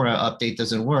firmware update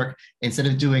doesn't work, instead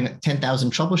of doing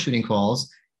 10,000 troubleshooting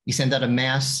calls, you send out a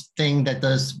mass thing that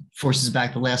forces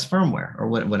back the last firmware or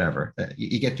whatever.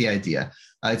 You get the idea.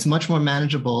 It's much more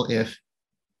manageable if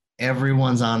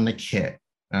everyone's on the kit.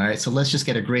 All right, so let's just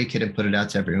get a great kit and put it out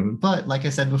to everyone. But like I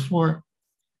said before,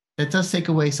 that does take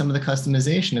away some of the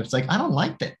customization. It's like, I don't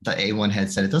like the A1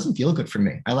 headset. It doesn't feel good for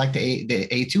me. I like the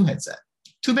A2 headset.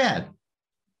 Too bad.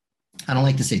 I don't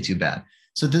like to say too bad.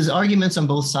 So there's arguments on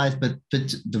both sides, but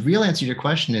the real answer to your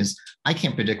question is, I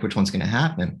can't predict which one's going to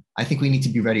happen. I think we need to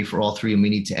be ready for all three, and we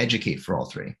need to educate for all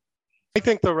three. I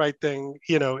think the right thing,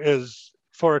 is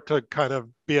for it to kind of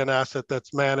be an asset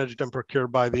that's managed and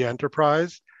procured by the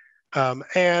enterprise. I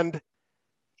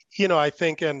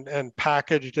think and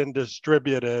packaged and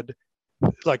distributed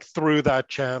like through that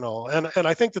channel. And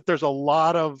I think that there's a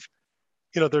lot of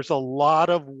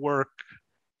work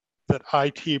that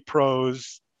IT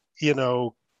pros,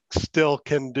 still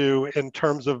can do in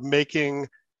terms of making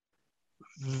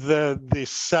the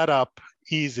setup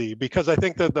easy, because I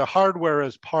think that the hardware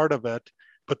is part of it,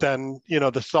 but then,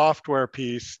 the software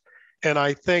piece. And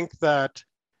I think that,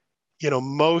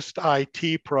 most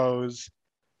IT pros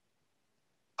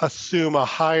assume a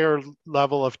higher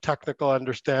level of technical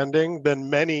understanding than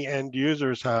many end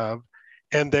users have.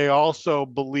 And they also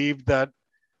believe that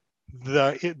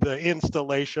the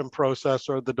installation process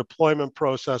or the deployment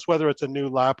process, whether it's a new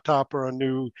laptop or a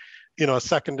new, a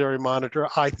secondary monitor,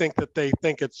 I think that they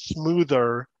think it's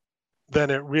smoother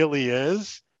than it really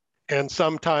is. And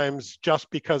sometimes just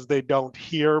because they don't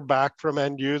hear back from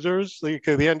end users,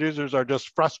 the end users are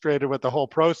just frustrated with the whole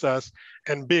process,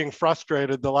 and being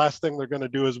frustrated, the last thing they're going to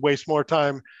do is waste more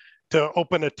time to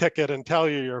open a ticket and tell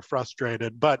you you're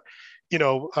frustrated. But,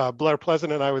 Blair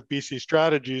Pleasant and I with BC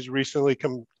Strategies recently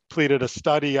completed a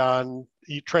study on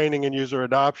training and user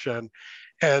adoption.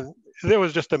 And there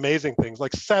was just amazing things.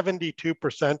 Like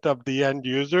 72% of the end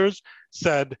users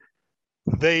said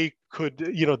they could,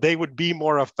 they would be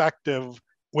more effective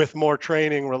with more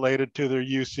training related to their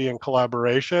UC and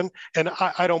collaboration. And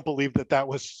I don't believe that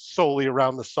was solely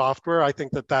around the software. I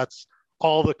think that that's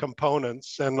all the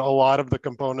components, and a lot of the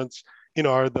components,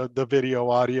 are the video,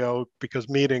 audio, because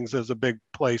meetings is a big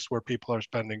place where people are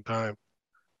spending time.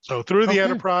 So through the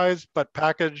enterprise, but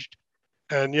packaged,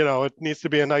 and it needs to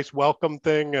be a nice welcome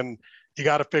thing, and you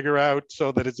got to figure out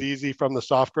so that it's easy from the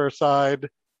software side.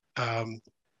 And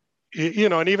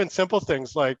even simple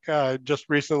things like just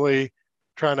recently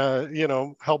trying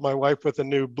to, help my wife with a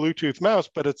new Bluetooth mouse,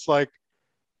 but it's like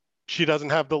she doesn't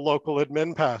have the local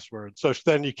admin password. So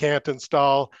then you can't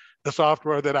install the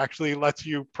software that actually lets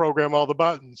you program all the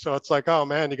buttons. So it's like, oh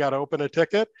man, you got to open a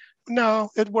ticket. No,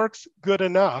 it works good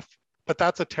enough, but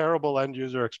that's a terrible end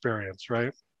user experience,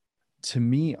 right? To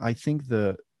me, I think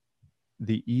the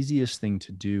easiest thing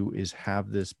to do is have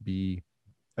this be,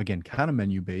 again, kind of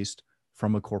menu based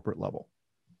from a corporate level,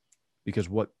 because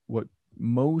what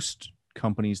most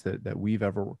companies that we've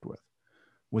ever worked with,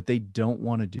 what they don't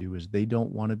want to do is they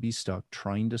don't want to be stuck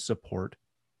trying to support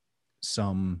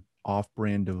some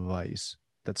off-brand device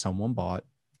that someone bought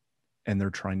and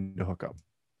they're trying to hook up.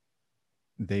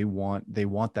 They want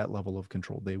that level of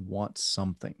control. They want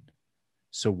something.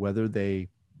 So whether they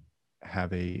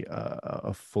have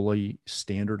a fully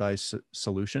standardized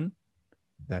solution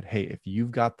that, hey, if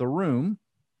you've got the room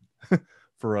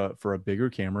for a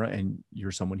bigger camera and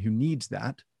you're someone who needs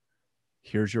that,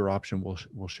 here's your option.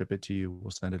 We'll ship it to you. We'll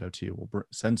send it out to you. We'll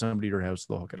send somebody to your house.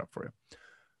 They'll hook it up for you.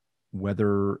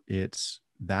 Whether it's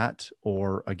that,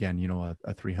 or again,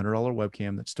 a $300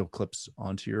 webcam that still clips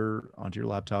onto your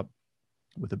laptop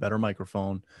with a better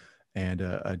microphone and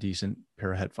a decent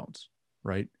pair of headphones,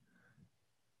 right?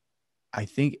 I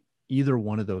think either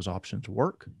one of those options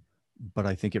work, but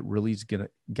I think it really is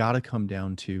got to come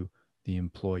down to the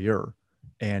employer,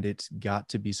 and it's got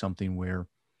to be something where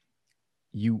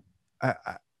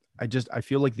I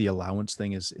feel like the allowance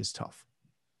thing is tough,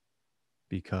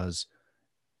 because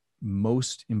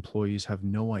most employees have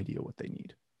no idea what they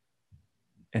need.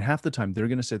 And half the time they're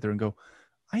going to sit there and go,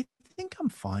 I think I'm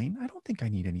fine. I don't think I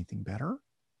need anything better,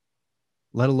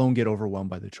 let alone get overwhelmed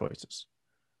by the choices.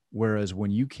 Whereas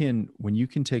when you can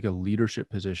take a leadership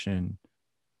position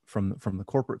from the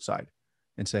corporate side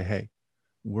and say, hey,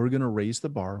 we're going to raise the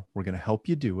bar. We're going to help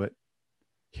you do it.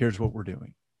 Here's what we're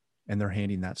doing. And they're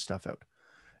handing that stuff out.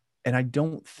 And I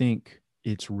don't think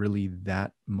it's really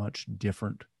that much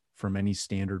different from any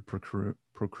standard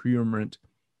procurement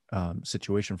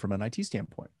situation from an IT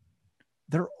standpoint.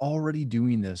 They're already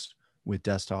doing this with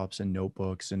desktops and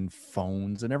notebooks and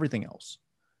phones and everything else.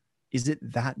 Is it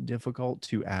that difficult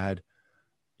to add,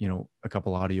 a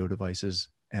couple audio devices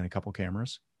and a couple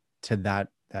cameras to that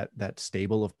that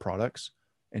stable of products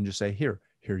and just say, here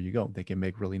you go. They can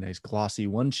make really nice glossy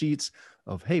one sheets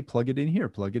of, hey, plug it in here,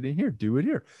 do it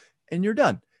here, and you're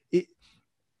done.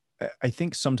 I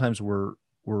think sometimes we're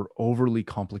overly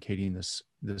complicating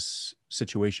this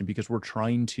situation because we're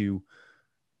trying to,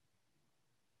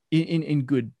 in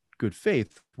good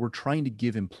faith, we're trying to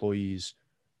give employees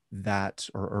that,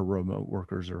 or remote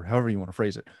workers, or however you want to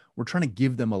phrase it, we're trying to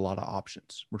give them a lot of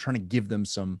options. We're trying to give them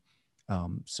some, I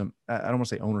don't want to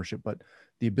say ownership, but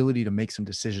the ability to make some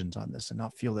decisions on this and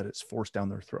not feel that it's forced down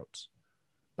their throats.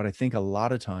 But I think a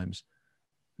lot of times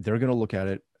they're going to look at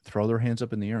it, throw their hands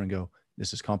up in the air and go,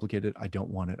 this is complicated. I don't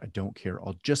want it. I don't care.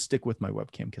 I'll just stick with my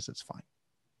webcam because it's fine.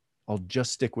 I'll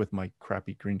just stick with my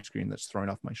crappy green screen that's thrown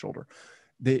off my shoulder.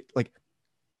 They're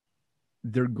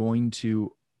going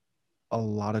to, a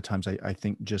lot of times, I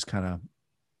think, just kind of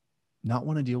not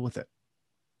want to deal with it.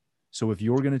 So if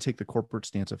you're going to take the corporate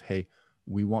stance of, hey,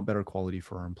 we want better quality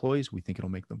for our employees, we think it'll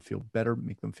make them feel better,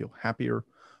 make them feel happier,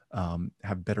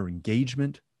 have better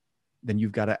engagement, then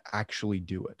you've got to actually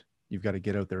do it. You've got to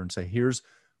get out there and say,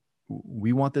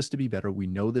 we want this to be better. We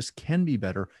know this can be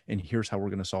better, and here's how we're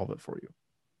going to solve it for you.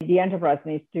 The enterprise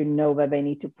needs to know that they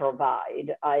need to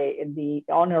provide. The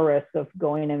onerous of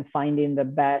going and finding the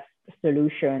best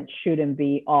solution shouldn't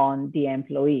be on the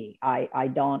employee.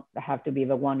 I don't have to be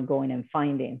the one going and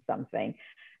finding something.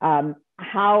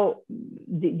 How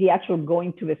the actual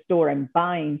going to the store and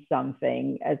buying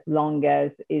something, as long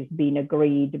as it's been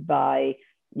agreed by,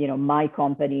 my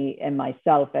company and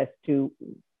myself as to,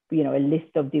 a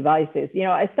list of devices.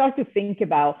 I start to think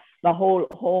about the whole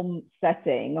home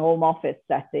office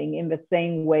setting in the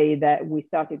same way that we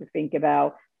started to think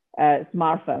about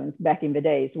smartphones back in the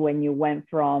days when you went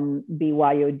from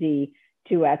BYOD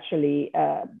to actually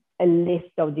a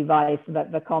list of devices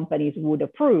that the companies would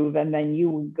approve, and then you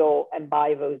would go and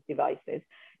buy those devices.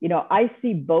 I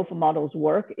see both models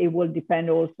work. It will depend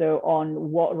also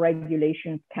on what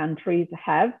regulations countries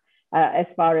have as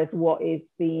far as what is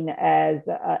seen as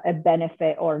a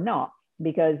benefit or not.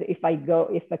 Because if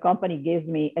the company gives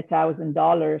me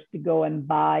 $1,000 to go and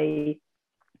buy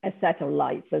a set of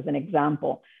lights, as an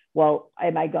example, well,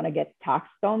 am I going to get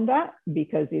taxed on that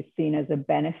because it's seen as a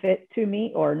benefit to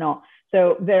me or not?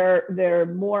 So there are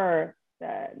more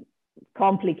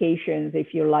complications,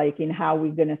 if you like, in how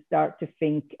we're going to start to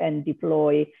think and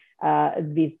deploy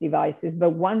these devices.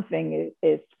 But one thing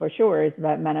is for sure is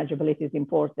that manageability is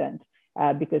important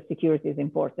because security is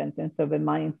important. And so the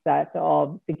mindset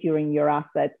of securing your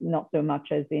assets, not so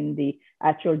much as in the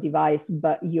actual device,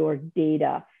 but your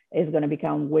data is going to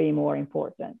become way more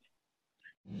important.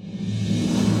 Here's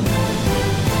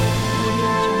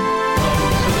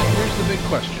the big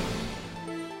question.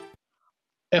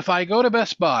 If I go to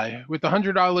Best Buy with the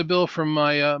 $100 bill from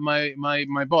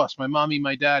my boss, my mommy,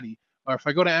 my daddy, or if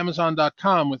I go to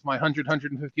Amazon.com with my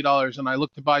 $150 and I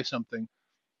look to buy something,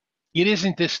 it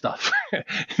isn't this stuff.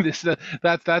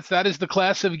 That is the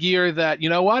class of gear that,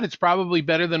 it's probably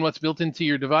better than what's built into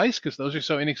your device because those are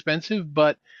so inexpensive,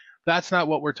 but that's not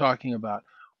what we're talking about.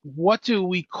 What do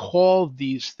we call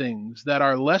these things that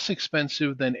are less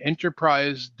expensive than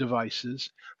enterprise devices,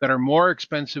 that are more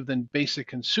expensive than basic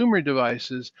consumer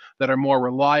devices, that are more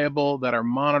reliable, that are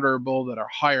monitorable, that are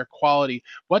higher quality?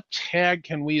 What tag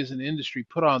can we as an industry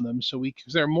put on them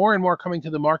because there are more and more coming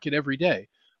to the market every day?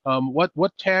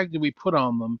 What tag do we put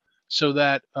on them so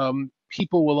that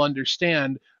people will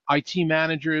understand, IT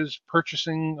managers,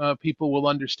 purchasing people will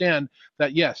understand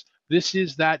that, yes, this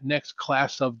is that next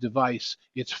class of device.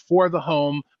 It's for the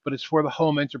home, but it's for the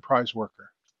home enterprise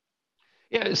worker.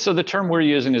 Yeah, so the term we're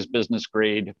using is business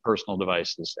grade personal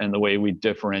devices. And the way we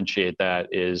differentiate that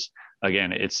is,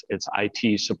 again, it's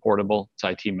IT supportable,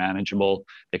 it's IT manageable,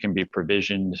 it can be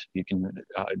provisioned, you can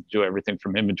do everything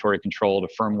from inventory control to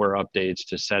firmware updates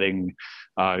to setting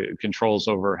controls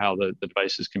over how the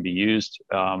devices can be used.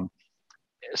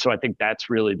 So I think that's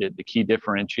really the key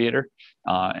differentiator.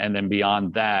 And then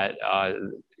beyond that,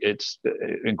 it's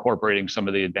incorporating some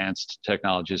of the advanced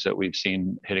technologies that we've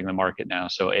seen hitting the market now.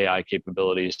 So AI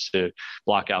capabilities to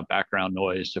block out background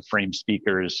noise, to frame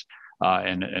speakers,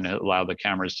 and allow the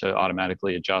cameras to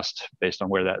automatically adjust based on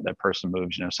where that person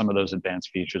moves, some of those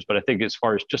advanced features. But I think as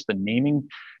far as just the naming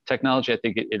technology, I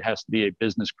think it has to be a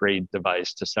business grade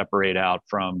device to separate out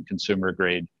from consumer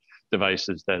grade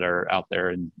devices that are out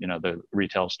there in the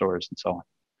retail stores and so on.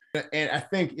 And I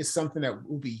think it's something that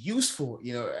will be useful,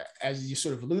 as you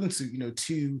sort of alluded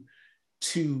to,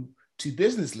 to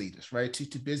business leaders, right?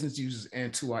 To business users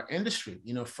and to our industry,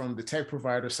 from the tech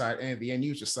provider side and the end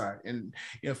user side. And,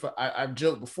 I've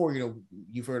joked before,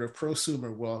 you've heard of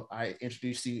prosumer. Well, I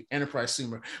introduced you enterprise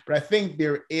sumer, but I think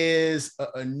there is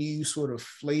a new sort of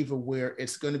flavor where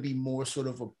it's going to be more sort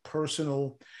of a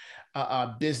personal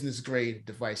business grade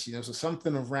device, so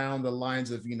something around the lines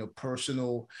of,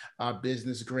 personal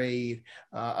business grade,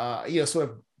 sort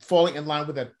of falling in line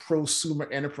with that prosumer,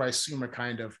 enterprise sumer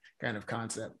kind of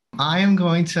concept. I am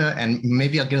going to, and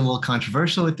maybe I'll get a little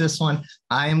controversial with this one,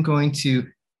 I am going to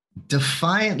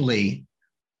defiantly,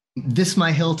 this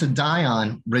my hill to die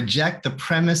on, reject the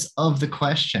premise of the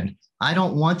question. I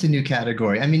don't want a new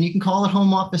category. I mean, you can call it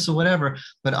home office or whatever,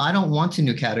 but I don't want a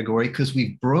new category because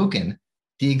we've broken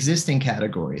the existing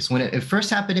categories. When it first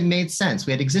happened, it made sense.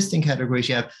 We had existing categories.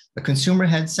 You have a consumer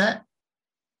headset,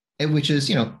 which is,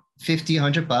 $50,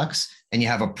 $100, and you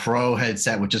have a pro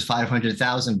headset, which is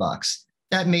 $500,000.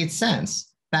 That made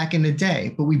sense back in the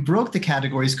day, but we broke the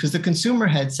categories because the consumer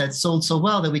headset sold so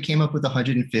well that we came up with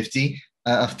 150,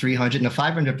 a 300 and a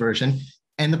 500 version.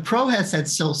 And the pro headset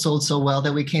sold so well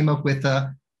that we came up with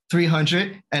a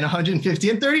 300 and 150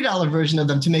 and $30 version of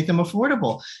them to make them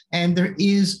affordable. And there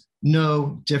is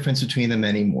no difference between them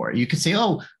anymore. You could say,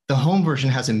 oh, the home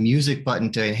version has a music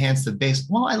button to enhance the bass.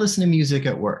 Well, I listen to music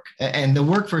at work, and the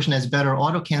work version has better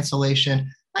auto cancellation.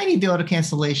 I need the auto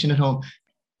cancellation at home.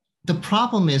 The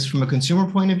problem is, from a consumer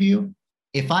point of view,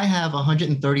 if I have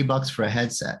 $130 for a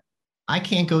headset, I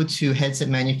can't go to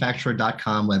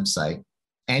headsetmanufacturer.com website,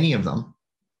 any of them,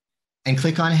 and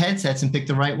click on headsets and pick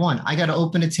the right one. I got to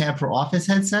open a tab for office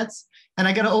headsets, and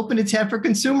I got to open a tab for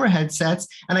consumer headsets,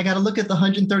 and I got to look at the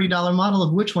 $130 model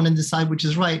of which one and decide which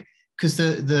is right, because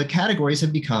the categories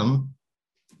have become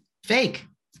fake.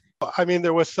 I mean,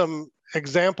 there was some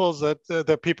examples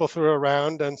that people threw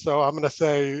around, and so I'm going to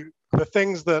say the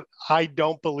things that I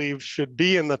don't believe should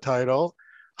be in the title.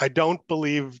 I don't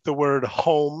believe the word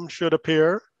home should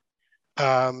appear,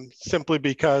 simply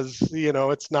because,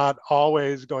 it's not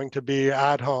always going to be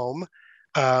at home.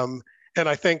 And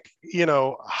I think,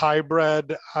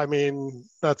 hybrid, I mean,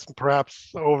 that's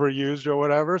perhaps overused or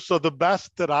whatever. So the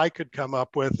best that I could come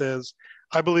up with is,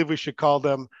 I believe we should call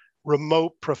them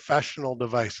remote professional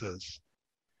devices,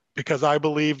 because I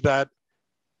believe that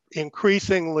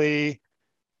increasingly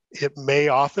it may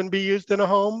often be used in a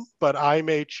home, but I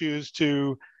may choose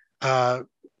to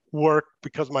work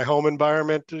because my home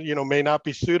environment, may not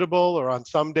be suitable, or on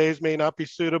some days may not be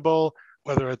suitable,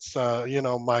 whether it's,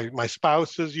 my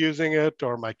spouse is using it,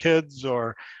 or my kids,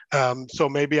 or so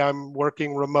maybe I'm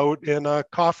working remote in a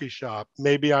coffee shop.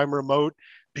 Maybe I'm remote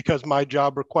because my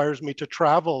job requires me to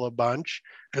travel a bunch.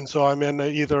 And so I'm in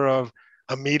either a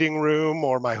meeting room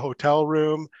or my hotel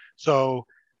room. So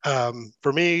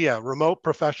for me, remote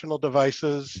professional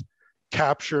devices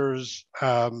captures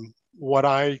what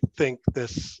I think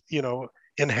this,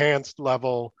 enhanced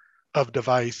level of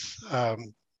device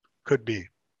could be.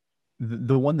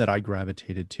 The one that I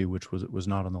gravitated to, which was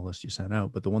not on the list you sent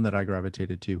out, but the one that I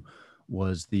gravitated to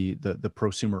was the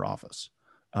prosumer office.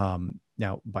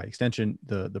 Now, by extension,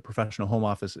 the professional home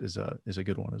office is a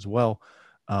good one as well.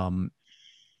 I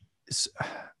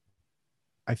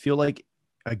feel like,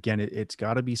 again, it's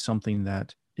got to be something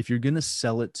that, if you're going to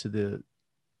sell it to the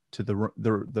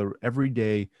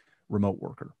everyday remote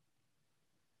worker,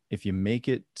 if you make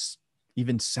it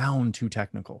even sound too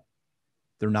technical,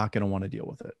 they're not going to want to deal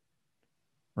with it.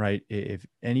 Right? If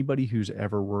anybody who's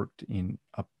ever worked in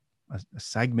a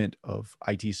segment of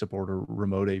IT support or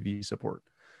remote AV support,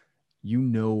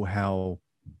 how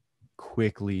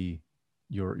quickly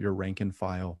your rank and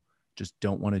file just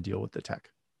don't want to deal with the tech.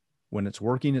 When it's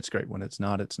working, it's great. When it's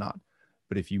not, it's not.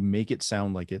 But if you make it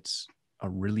sound like it's a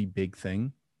really big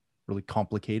thing, really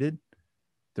complicated,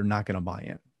 they're not going to buy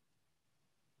in,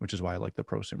 which is why I like the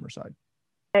prosumer side.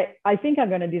 I think I'm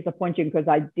going to disappoint you because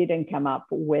I didn't come up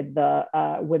with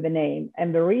the name,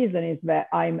 and the reason is that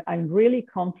I'm really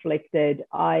conflicted.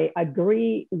 I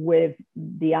agree with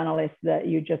the analyst that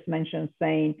you just mentioned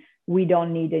saying we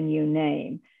don't need a new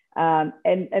name,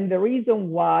 and the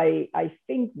reason why I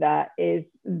think that is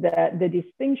that the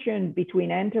distinction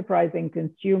between enterprise and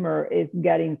consumer is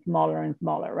getting smaller and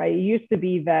smaller. Right? It used to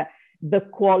be that the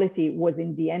quality was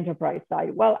in the enterprise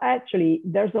side. Well, actually,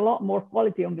 there's a lot more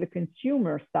quality on the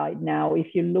consumer side now.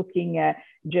 If you're looking at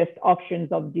just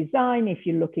options of design, if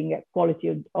you're looking at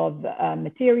quality of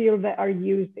material that are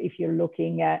used, if you're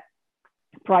looking at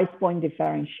price point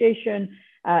differentiation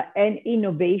and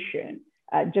innovation,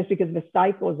 just because the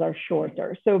cycles are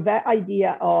shorter. So that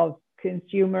idea of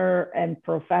consumer and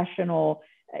professional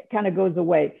kind of goes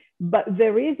away. But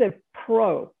there is a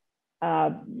pro,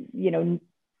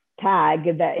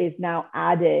 tag that is now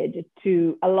added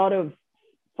to a lot of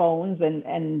phones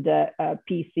and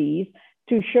PCs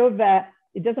to show that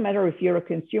it doesn't matter if you're a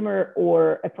consumer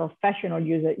or a professional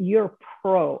user, you're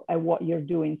pro at what you're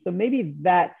doing. So maybe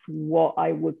that's what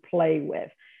I would play with.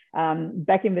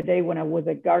 Back in the day when I was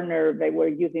at Gartner, they were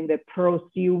using the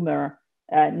prosumer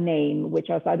name, which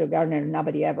outside of Gartner,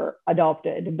 nobody ever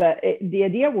adopted. But the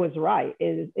idea was right,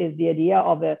 is the idea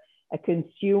of a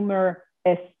consumer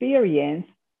experience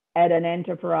at an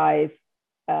enterprise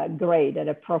grade, at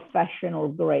a professional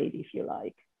grade, if you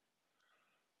like.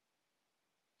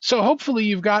 So hopefully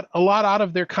you've got a lot out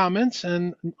of their comments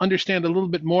and understand a little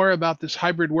bit more about this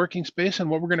hybrid working space and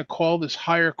what we're going to call this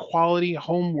higher quality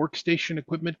home workstation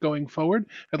equipment going forward.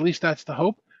 At least that's the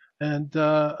hope. And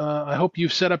I hope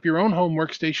you've set up your own home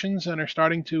workstations and are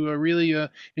starting to really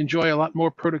enjoy a lot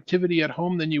more productivity at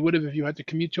home than you would have if you had to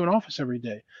commute to an office every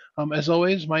day. As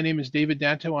always, my name is David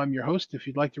Danto. I'm your host. If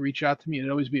you'd like to reach out to me, it'd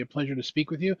always be a pleasure to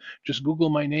speak with you. Just Google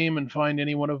my name and find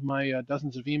any one of my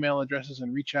dozens of email addresses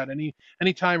and reach out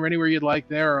anytime or anywhere you'd like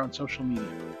there or on social media.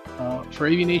 For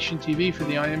AV Nation TV, for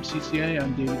the IMCCA,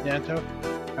 I'm David Danto.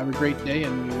 Have a great day,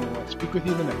 and we will speak with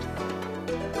you the next time.